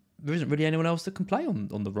 There isn't really anyone else that can play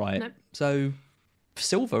on the right. No. So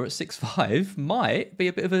Silva at 6'5" might be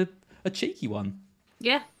a bit of a cheeky one.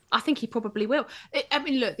 Yeah, I think he probably will.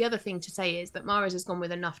 Look, the other thing to say is that Mahrez has gone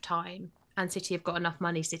with enough time and City have got enough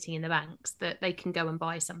money sitting in the banks that they can go and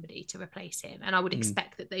buy somebody to replace him. And I would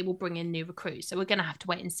expect that they will bring in new recruits. So we're going to have to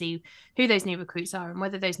wait and see who those new recruits are and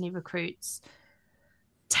whether those new recruits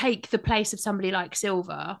take the place of somebody like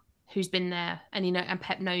Silva, who's been there and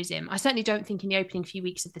Pep knows him. I certainly don't think in the opening few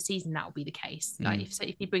weeks of the season that will be the case. Like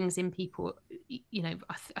if he brings in people,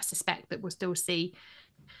 I suspect that we'll still see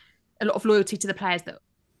a lot of loyalty to the players that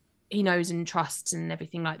he knows and trusts and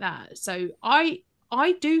everything like that. So I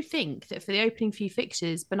do think that for the opening few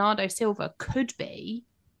fixtures, Bernardo Silva could be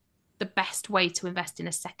the best way to invest in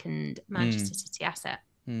a second Manchester City asset.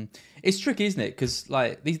 It's tricky, isn't it? Because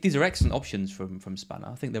like these are excellent options from Spanner.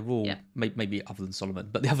 I think they're all maybe other than Solomon,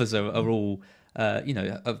 but the others are all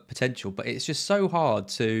of potential. But it's just so hard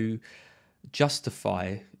to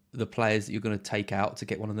justify the players that you're going to take out to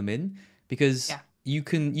get one of them in, because you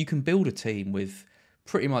can build a team with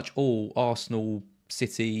pretty much all Arsenal,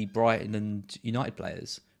 City, Brighton, and United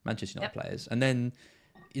players, Manchester United players, and then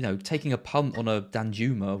taking a punt on a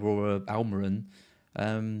Danjuma or a Almiron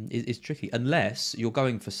is tricky unless you're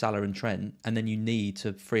going for Salah and Trent, and then you need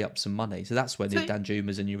to free up some money. So that's where the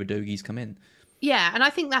Danjumas and your Udogis come in. Yeah, and I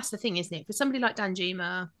think that's the thing, isn't it? For somebody like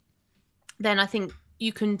Danjuma, then I think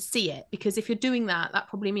you can see it, because if you're doing that, that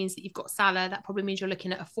probably means that you've got Salah. That probably means you're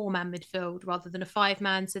looking at a 4-man midfield rather than a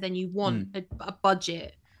 5-man. So then you want a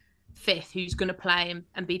budget fifth who's going to play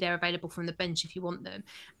and be there available from the bench if you want them.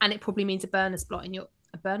 And it probably means a burner slot in your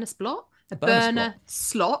burner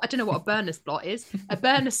slot. I don't know what a burner slot is. A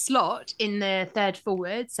burner slot in the third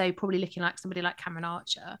forward. So probably looking like somebody like Cameron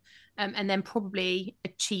Archer. And then probably a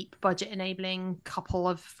cheap budget enabling couple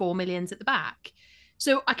of 4 millions at the back.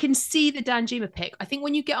 So I can see the Danjuma pick. I think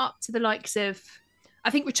when you get up to the likes of, I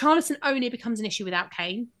think Richarlison only becomes an issue without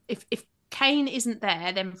Kane. If Kane isn't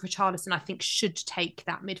there, then Richarlison, I think, should take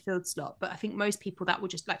that midfield slot. But I think most people, that would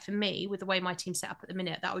just, like for me, with the way my team's set up at the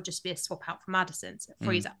minute, that would just be a swap out for Maddison. So it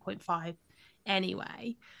frees at 0.5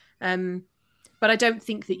 anyway. But I don't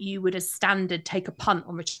think that you would, as standard, take a punt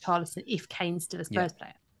on Richarlison if Kane's still a Spurs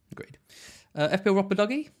player. Agreed. FPL Roper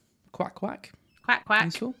Duggy, quack quack. Quack quack.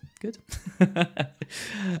 Useful. Good.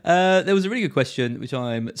 There was a really good question which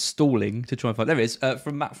I'm stalling to try and find. There it is,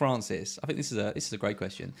 from Matt Francis. I think this is a great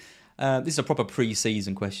question. This is a proper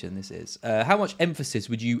pre-season question. This is how much emphasis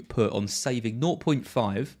would you put on saving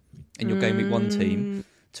 0.5 in your game week 1 team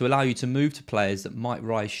to allow you to move to players that might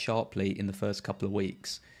rise sharply in the first couple of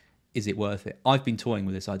weeks? Is it worth it? I've been toying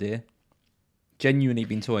with this idea. Genuinely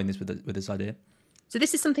been toying with this idea. So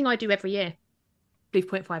this is something I do every year. Leave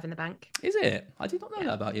 0.5 in the bank. Is it? I did not know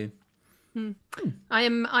that about you. I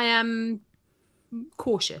am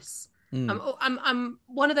cautious. I'm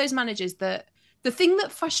one of those managers that the thing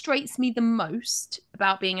that frustrates me the most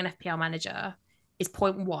about being an FPL manager is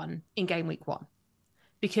 0.1 in game week 1.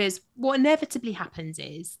 Because what inevitably happens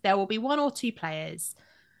is there will be 1 or 2 players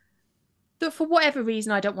that for whatever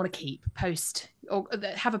reason I don't want to keep post or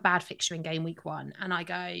that have a bad fixture in game week 1. And I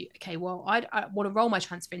go, okay, well, I want to roll my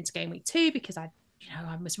transfer into game week 2 because I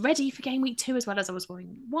was ready for game week 2 as well as I was for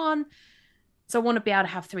 1. So I want to be able to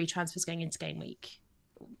have 3 transfers going into game week,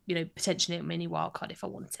 potentially a mini wildcard if I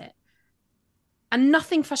want it. And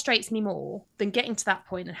nothing frustrates me more than getting to that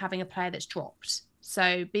point and having a player that's dropped.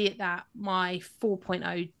 So be it that my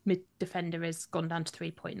 4.0 mid defender has gone down to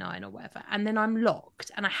 3.9 or whatever, and then I'm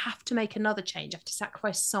locked and I have to make another change. I have to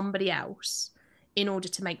sacrifice somebody else in order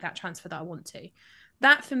to make that transfer that I want to.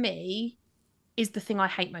 That for me is the thing I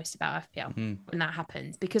hate most about FPL when that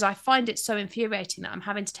happens, because I find it so infuriating that I'm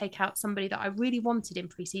having to take out somebody that I really wanted in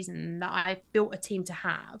pre-season, that I built a team to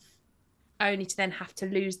have, only to then have to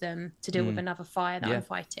lose them to deal with another fire that I'm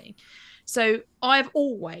fighting. So I've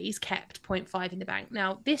always kept 0.5 in the bank.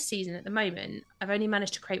 Now, this season at the moment, I've only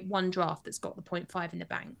managed to create 1 draft that's got the 0.5 in the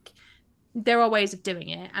bank. There are ways of doing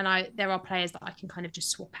it, and there are players that I can kind of just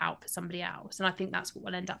swap out for somebody else, and I think that's what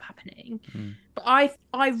will end up happening. But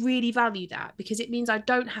I really value that, because it means I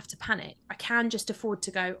don't have to panic. I can just afford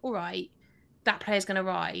to go, all right, that player's going to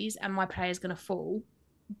rise and my player's going to fall.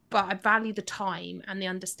 But I value the time and the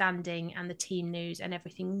understanding and the team news and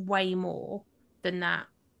everything way more than that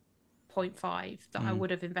 0.5 that I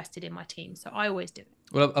would have invested in my team. So I always do it.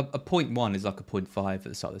 Well, a 0.1 is like a 0.5 at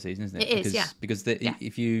the start of the season, isn't it? It is, yeah. Because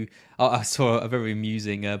if you... I saw a very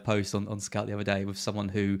amusing post on Scout the other day with someone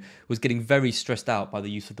who was getting very stressed out by the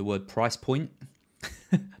use of the word price point. I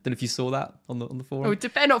don't know if you saw that on the forum. Oh,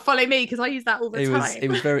 better not follow me, because I use that all the time.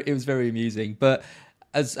 It was very amusing. But...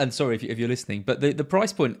 And sorry if you're listening, but the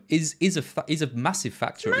price point is a massive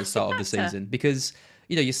factor at the start of the season, because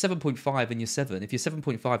you're 7.5 and you're 7. If your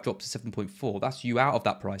 7.5 drops to 7.4, that's you out of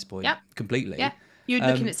that price point completely. Yeah, you're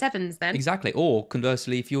looking at 7s then. Exactly. Or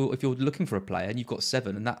conversely, if you're looking for a player and you've got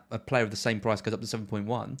 7 and that a player of the same price goes up to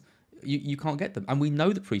 7.1, you can't get them. And we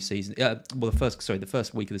know that pre-season, the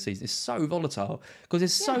first week of the season is so volatile because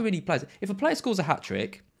there's so many players. If a player scores a hat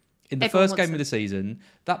trick in the first game of the season,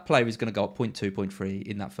 that player is going to go up 0.2, 0.3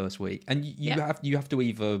 in that first week. And you have to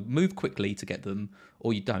either move quickly to get them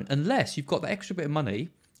or you don't. Unless you've got that extra bit of money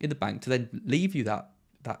in the bank to then leave you that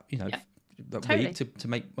week to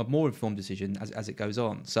make a more informed decision as it goes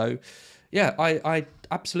on. So, I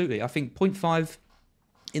absolutely. I think 0.5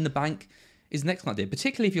 in the bank is an excellent idea,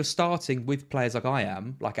 particularly if you're starting with players like I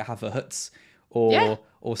am, like a Havertz or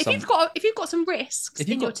some. If you've got some risks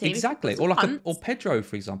in your team, exactly, or or Pedro,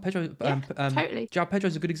 for example. Totally. João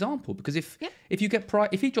Pedro's a good example, because if you get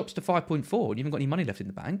if he drops to 5.4 and you haven't got any money left in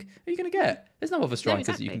the bank, who are you going to get? There's no other strikers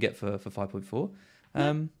that you can get for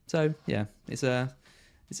 5.4. So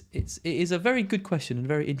it is a very good question and a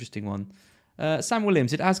very interesting one. Sam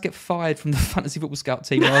Williams, did Az get fired from the Fantasy Football Scout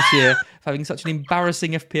team last year for having such an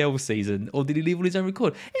embarrassing FPL season, or did he leave on his own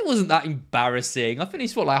record? It wasn't that embarrassing. I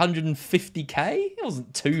finished, 150k? It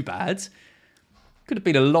wasn't too bad. Could have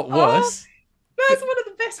been a lot worse. That's one of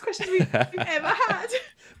the best questions we've ever had.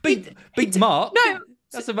 Beat Mark? No.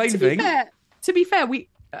 That's the main thing. To be fair,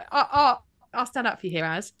 I'll stand up for you here,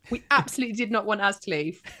 Az. We absolutely did not want Az to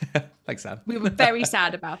leave. Thanks, Sam. We were very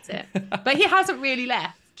sad about it. But he hasn't really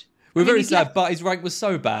left. We're very sad, but his rank was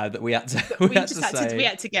so bad that we had to. We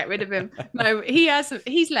had to get rid of him. No,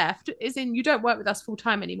 he's left. As in, you don't work with us full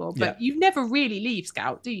time anymore. But you never really leave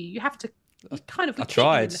Scout, do you? You have to. You kind of. I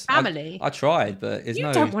tried. In the family. I tried, but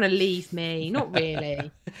you don't want to leave me. Not really.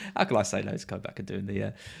 How can I say no to come back and doing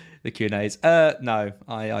the Q&As? No,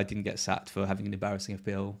 I didn't get sacked for having an embarrassing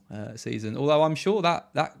FPL season. Although I'm sure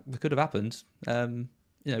that could have happened.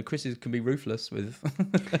 Chris can be ruthless with.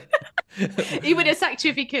 He would have sacked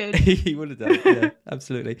you if he could. He would have done, yeah,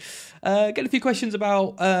 absolutely. Get a few questions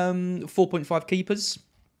about 4.5 keepers.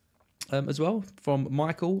 as well from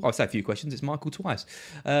Michael. I'll say a few questions. It's Michael twice.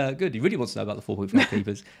 Good. He really wants to know about the 4.5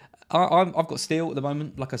 keepers. I've got Steele at the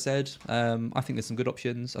moment, like I said. I think there's some good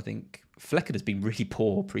options. I think Flecken has been really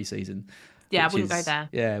poor pre-season. Yeah, I wouldn't go there.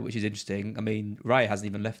 Yeah, which is interesting. I mean, Ray hasn't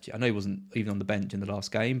even left yet. I know he wasn't even on the bench in the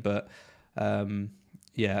last game, but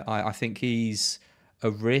I think he's a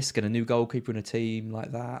risk, and a new goalkeeper in a team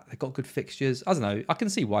like that. They've got good fixtures. I don't know. I can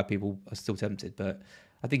see why people are still tempted, but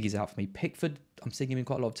I think he's out for me. Pickford, I'm seeing him in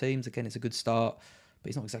quite a lot of teams. Again, it's a good start, but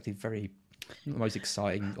he's not exactly the most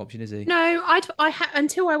exciting option, is he? No,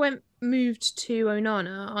 until I moved to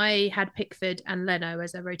Onana, I had Pickford and Leno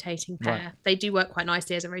as a rotating pair. Right. They do work quite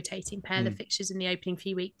nicely as a rotating pair. The fixtures in the opening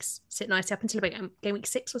few weeks sit nicely up until about game week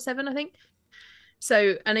 6 or 7, I think.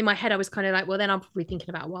 So, and in my head, I was kind of like, well, then I'm probably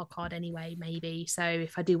thinking about a wild card anyway, maybe. So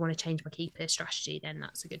if I do want to change my keeper strategy, then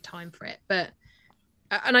that's a good time for it.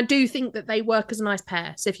 And I do think that they work as a nice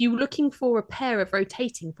pair. So if you're looking for a pair of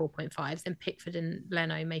rotating 4.5s, then Pickford and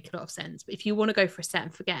Leno make a lot of sense. But if you want to go for a set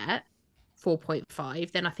and forget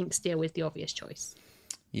 4.5, then I think Steele is the obvious choice.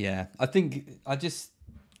 Yeah, I think I just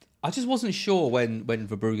wasn't sure when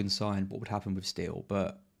Verbruggen signed what would happen with Steele,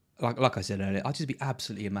 but like I said earlier, I'd just be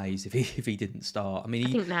absolutely amazed if he didn't start. I mean,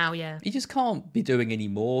 I think now, yeah, he just can't be doing any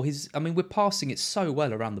more. We're passing it so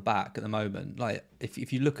well around the back at the moment. Like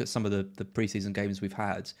if you look at some of the preseason games we've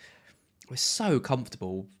had, we're so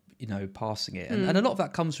comfortable, passing it, and a lot of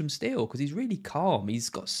that comes from Steele because he's really calm.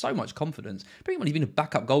 He's got so much confidence. Pretty much he's been a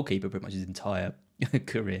backup goalkeeper pretty much his entire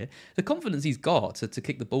career. The confidence he's got to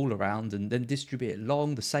kick the ball around and then distribute it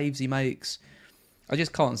long, the saves he makes. I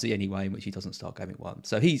just can't see any way in which he doesn't start game week 1.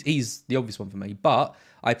 So he's the obvious one for me. But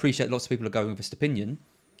I appreciate lots of people are going with Stepinian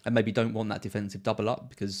and maybe don't want that defensive double up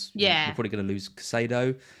because you're probably going to lose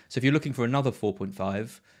Casado. So if you're looking for another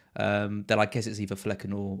 4.5, then I guess it's either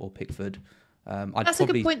Flecken or Pickford. That's a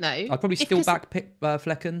good point, though. I'd probably still back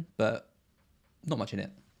Flecken, but not much in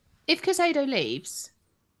it. If Casado leaves,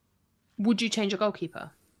 would you change your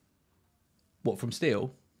goalkeeper? What, from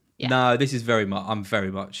Steele? Yeah. No, this is I'm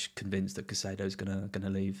very much convinced that Casado's gonna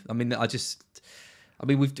leave. I mean,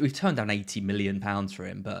 we've turned down £80 million for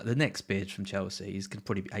him, but the next bid from Chelsea is going to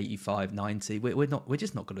probably be 85, 90. We're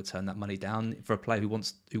just not going to turn that money down for a player who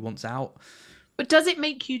wants out. But does it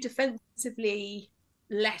make you defensively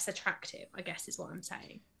less attractive? I guess is what I'm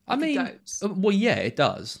saying. Well, yeah, it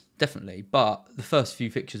does definitely. But the first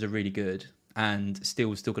few fixtures are really good, and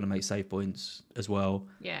still going to make save points as well.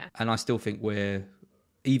 Yeah, and I still think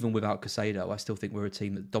even without Casado, I still think we're a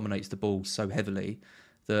team that dominates the ball so heavily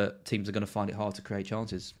that teams are going to find it hard to create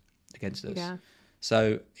chances against us. Yeah.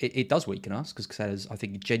 So it does weaken us because Casado's, I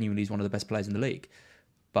think, genuinely is one of the best players in the league.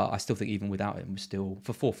 But I still think even without him, we're still,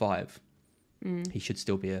 for 4-5, he should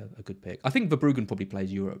still be a good pick. I think Verbruggen probably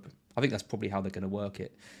plays Europe. I think that's probably how they're going to work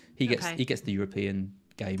it. He gets the European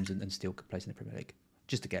games and still plays in the Premier League.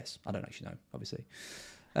 Just a guess. I don't actually know, obviously.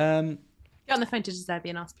 Get on the phone to Deserby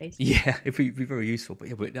and ask, please. Yeah, it'd be very useful.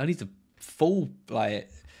 But I need the full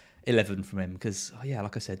 11 from him because,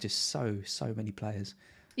 like I said, just so many players.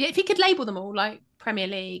 Yeah, if he could label them all like Premier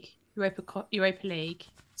League, Europa League,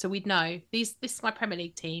 so we'd know this is my Premier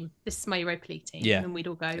League team, this is my Europa League team, and we'd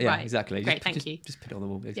all go right. Exactly. Great, thank you. Just put it on the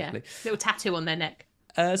wall. Exactly. Yeah, little tattoo on their neck.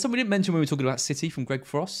 Something we didn't mention when we were talking about City from Greg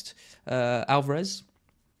Frost, Alvarez,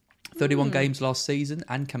 31 games last season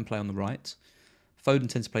and can play on the right. Foden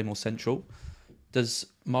tends to play more central. Does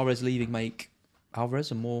Mahrez leaving make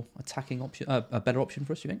Alvarez a more attacking option, a better option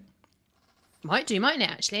for us, do you think? Might do, mightn't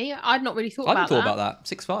it, actually? I'd not really thought about that. I hadn't thought about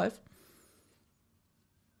that. 6'5".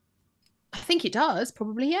 I think it does,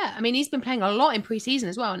 probably, yeah. I mean, he's been playing a lot in pre-season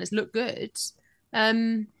as well and it's looked good.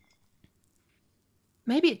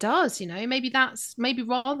 Maybe it does, maybe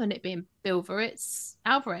rather than it being Bilver, it's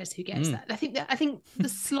Alvarez who gets that. I think the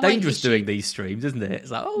slight dangerous issue... doing these streams, isn't it?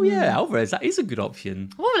 It's like, Alvarez, that is a good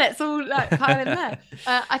option. Oh, let's all pile in there.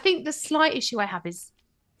 I think the slight issue I have is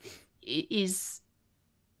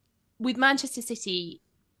with Manchester City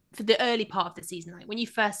for the early part of the season, like when you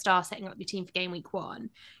first start setting up your team for game week 1,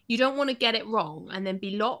 you don't want to get it wrong and then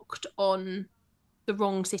be locked on the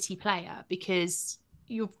wrong City player because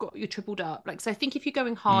you're tripled up. Like, so I think if you're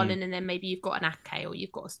going Haaland and then maybe you've got an Ake or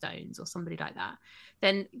you've got a Stones or somebody like that,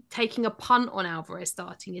 then taking a punt on Alvarez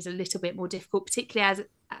starting is a little bit more difficult, particularly as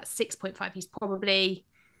at 6.5, he's probably,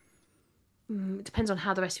 it depends on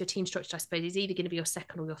how the rest of your team structured, I suppose. He's either going to be your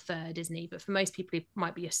second or your third, isn't he? But for most people, he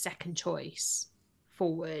might be your second choice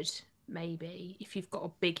forward, maybe, if you've got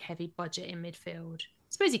a big, heavy budget in midfield. I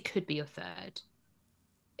suppose he could be your third.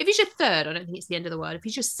 If he's your third, I don't think it's the end of the world. If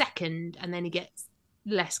he's your second and then he gets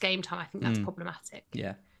less game time, I think that's problematic.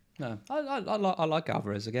 Yeah. No, I like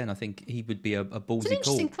Alvarez again. I think he would be a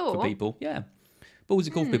ballsy call for people. Yeah. balls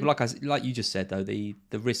are cool for people. Like you just said, though, the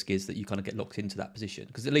risk is that you kind of get locked into that position.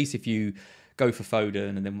 Because at least if you go for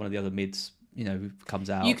Foden and then one of the other mids, comes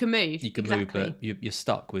out, you can move. You can move, but you're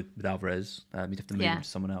stuck with Alvarez. You'd have to move him to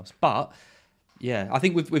someone else. But yeah, I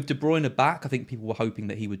think with De Bruyne back, I think people were hoping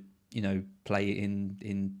that he would, play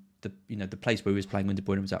in the the place where he was playing when De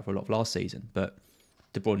Bruyne was out for a lot of last season. But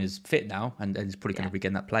De Bruyne is fit now and is probably going to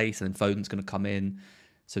regain that place, and then Foden's going to come in.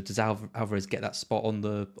 So does Alvarez get that spot on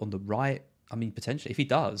the right? I mean, potentially. If he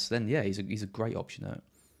does, then yeah, he's a great option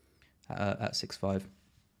at 6'5".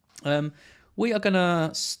 We are going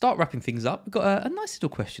to start wrapping things up. We've got a nice little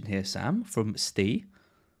question here, Sam, from Steve.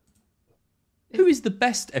 Who is the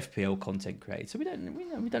best FPL content creator? We don't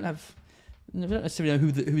necessarily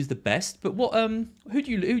know who is the best, but who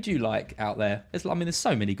do you like out there? There's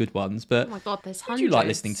so many good ones, but oh my god, there's hundreds. Who do you like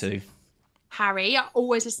listening to? Harry. I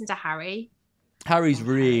always listen to Harry. Harry's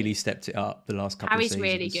really stepped it up the last couple of seasons.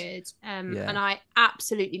 Harry's really good. And I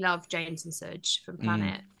absolutely love James and Sudge from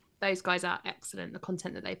Planet. Those guys are excellent. The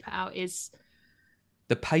content that they put out is...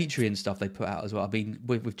 The Patreon stuff they put out as well. I mean,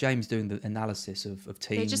 with James doing the analysis of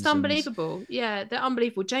teams. They're just unbelievable. Yeah, they're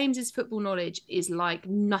unbelievable. James's football knowledge is like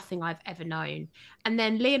nothing I've ever known. And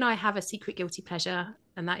then Lee and I have a secret guilty pleasure,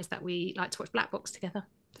 and that is that we like to watch Black Box together.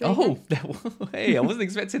 Hey, I wasn't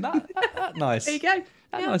expecting that. Nice. There you go.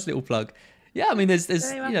 Nice little plug. Yeah, I mean,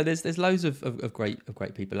 there's loads of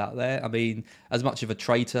great people out there. I mean, as much of a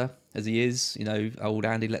traitor as he is, old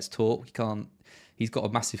Andy, let's talk. He's got a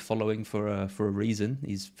massive following for a reason.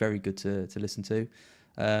 He's very good to listen to.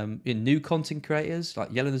 In new content creators like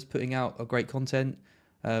Yelena's putting out a great content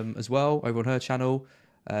as well over on her channel.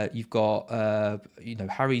 You've got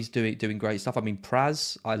Harry's doing great stuff. I mean,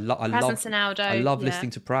 Praz, I love listening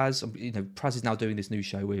to Praz. Praz is now doing this new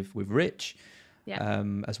show with Rich. Yeah.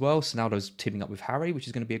 As well. Sonaldo's teaming up with Harry, which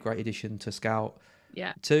is going to be a great addition to Scout.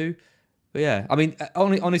 Yeah. Too. But yeah, I mean,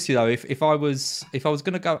 honestly though, if I was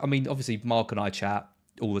going to go, I mean, obviously Mark and I chat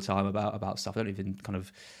all the time about stuff. I don't even kind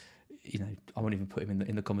of, I won't even put him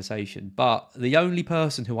in the conversation. But the only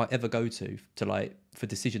person who I ever go to like for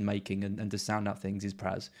decision making and to sound out things is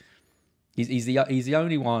Praz. He's the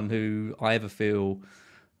only one who I ever feel,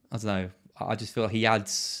 I don't know. I just feel like he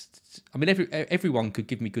adds. I mean, everyone could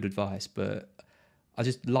give me good advice, but I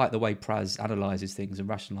just like the way Praz analyses things and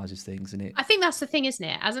rationalises things. And I think that's the thing, isn't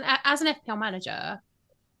it? As an FPL manager,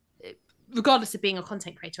 regardless of being a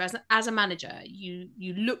content creator, as a manager, you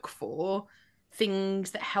look for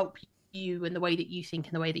things that help you and the way that you think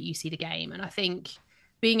and the way that you see the game. And I think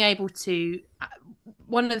being able to,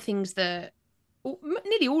 one of the things that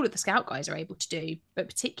nearly all of the Scout guys are able to do, but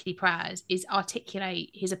particularly Praz, is articulate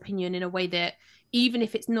his opinion in a way that, even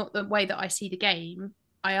if it's not the way that I see the game,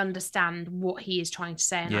 I understand what he is trying to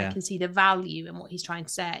say, and I can see the value in what he's trying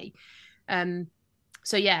to say.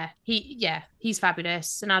 So he's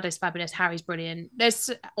fabulous. Sonaldo's fabulous. Harry's brilliant.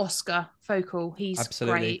 There's Oscar Focal. He's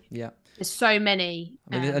great. Yeah. There's so many.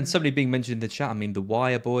 I mean, and somebody being mentioned in the chat. I mean, the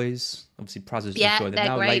Wire Boys. Obviously, Praz has joined them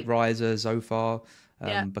now. Great. Late Riser, Zofar,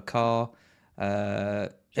 Bakar,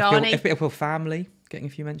 Johnny. FPL Family. Getting a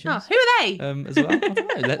few mentions. Oh, who are they? As well. I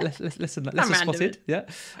don't know. Listen, lesser spotted. Yeah.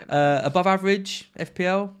 Above average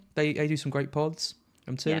FPL. They do some great pods.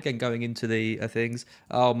 Too. Yeah. Again, going into the things.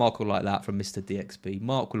 Oh, Mark will like that from Mr. DXB.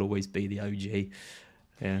 Mark will always be the OG.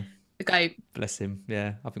 Yeah. Okay. Bless him.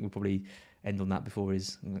 Yeah. I think we'll probably end on that before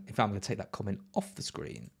his. In fact, I'm going to take that comment off the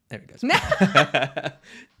screen. There it goes.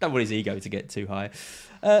 Don't want his ego to get too high.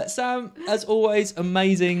 Sam, as always,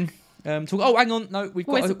 amazing. Oh, hang on. No, we've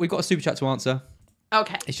got a super chat to answer.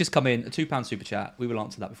 Okay. It's just come in, a £2 super chat. We will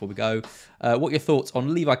answer that before we go. What are your thoughts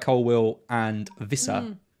on Levi Colwill and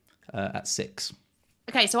Visser at 6?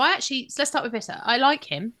 Okay, so let's start with Visser. I like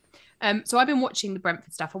him. So I've been watching the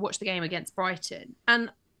Brentford stuff. I watched the game against Brighton. And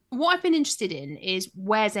what I've been interested in is,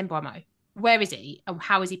 where's Mbeumo? Where is he? And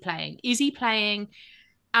how is he playing? Is he playing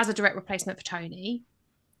as a direct replacement for Tony?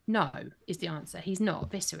 No, is the answer. He's not.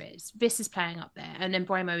 Visser is. Visser's playing up there. And then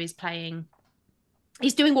Mbeumo is playing...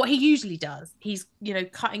 He's doing what he usually does. He's,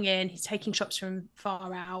 cutting in. He's taking shots from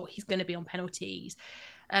far out. He's going to be on penalties.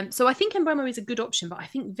 So I think Mbeumo is a good option, but I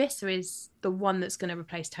think Visser is the one that's going to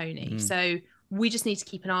replace Tony. So we just need to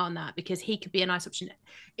keep an eye on that, because he could be a nice option.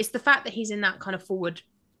 It's the fact that he's in that kind of forward,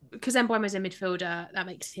 because Mbeumo's a midfielder, that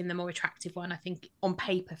makes him the more attractive one, I think, on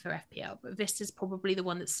paper for FPL. But Visser's probably the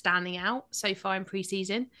one that's standing out so far in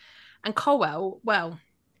pre-season. And Colwill, well,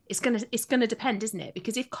 it's gonna depend, isn't it?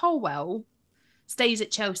 Because if Colwill stays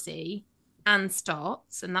at Chelsea and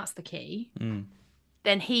starts, and that's the key,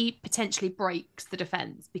 then he potentially breaks the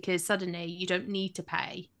defence, because suddenly you don't need to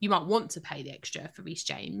pay. You might want to pay the extra for Reece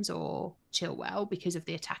James or Chilwell because of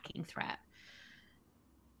the attacking threat.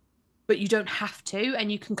 but you don't have to,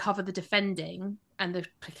 and you can cover the defending and the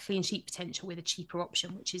clean sheet potential with a cheaper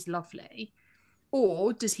option, which is lovely.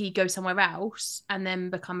 Or does he go somewhere else and then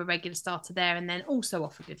become a regular starter there and then also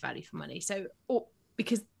offer good value for money? So,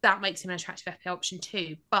 because that makes him an attractive FPL option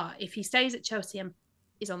too. But if he stays at Chelsea and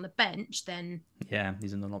is on the bench, then yeah,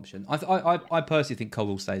 he's a non-option. I personally think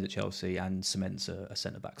Colwill stays at Chelsea and cements a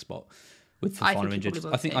centre-back spot with Fofana injured.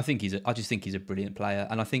 I just think he's a brilliant player,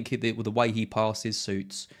 and I think the way he passes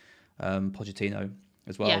suits Pochettino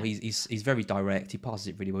as well. Yeah. He's very direct. He passes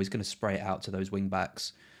it really well. He's going to spray it out to those wing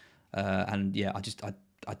backs. And yeah,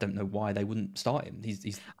 I don't know why they wouldn't start him.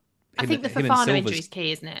 I think the Fofana injury is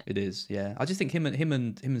key, isn't it? It is, yeah. I just think him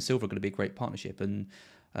and Silva are going to be a great partnership. And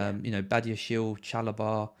Badiashile,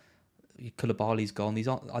 Chalobah, Koulibaly's gone.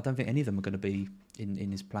 I don't think any of them are going to be in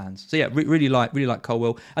his plans. So yeah, really like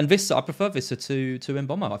Colwill and Vissa. I prefer Vissa to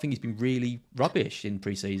Mboma. I think he's been really rubbish in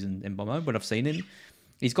pre-season. Mboma, when I've seen him,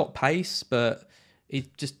 he's got pace, but he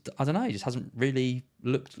just hasn't really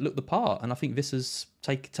looked the part. And I think Vissa's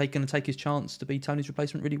going to take his chance to be Tony's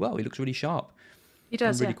replacement really well. He looks really sharp. He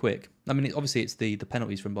does, really quick. I mean, obviously it's the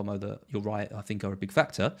penalties from Mboma that you're right, I think are a big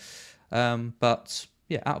factor. But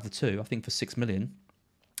yeah, out of the two, I think for 6 million,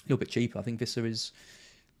 a little bit cheaper, I think Vissa is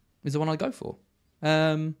the one I'd go for.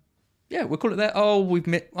 Yeah, we'll call it there. Oh, we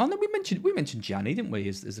mentioned Gianni, didn't we,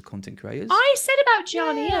 as the content creators? I said about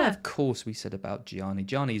Gianni, yeah. Of course we said about Gianni.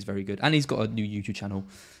 Gianni is very good. And he's got a new YouTube channel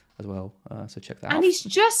as well. So check that out. And he's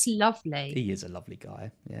just lovely. He is a lovely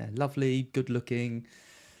guy. Yeah, lovely, good looking.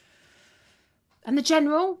 And the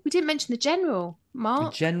General? We didn't mention the General,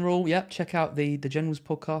 Mark. The General, yep. Check out the General's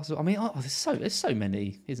podcast. I mean, there's so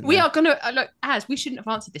many, isn't there? We are going to look. We shouldn't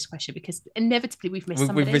have answered this question because inevitably we've missed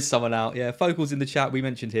somebody. We've missed someone out. Yeah, Focal's in the chat. We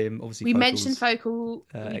mentioned him. Obviously, we Focal's, mentioned Focal.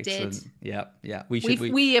 We excellent. did. Yeah.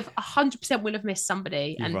 We have 100% will have missed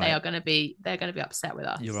somebody, and right. they're going to be upset with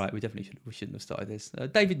us. You're right. We shouldn't have started this.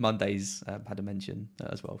 David Monday's had a mention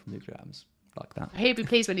as well from Nuclear Atoms. Like that. He'll be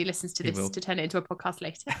pleased when he listens to this to turn it into a podcast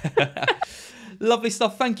later. Lovely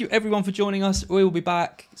stuff. Thank you everyone for joining us. We will be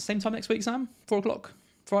back same time next week, Sam. 4:00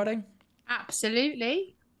 Friday.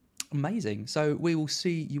 Absolutely. Amazing. So we will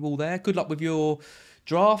see you all there. Good luck with your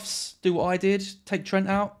drafts. Do what I did. Take Trent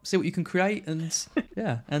out. See what you can create, and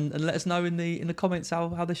and let us know in the comments how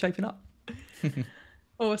they're shaping up.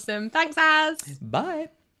 Awesome. Thanks, Az. Bye.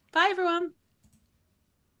 Bye, everyone.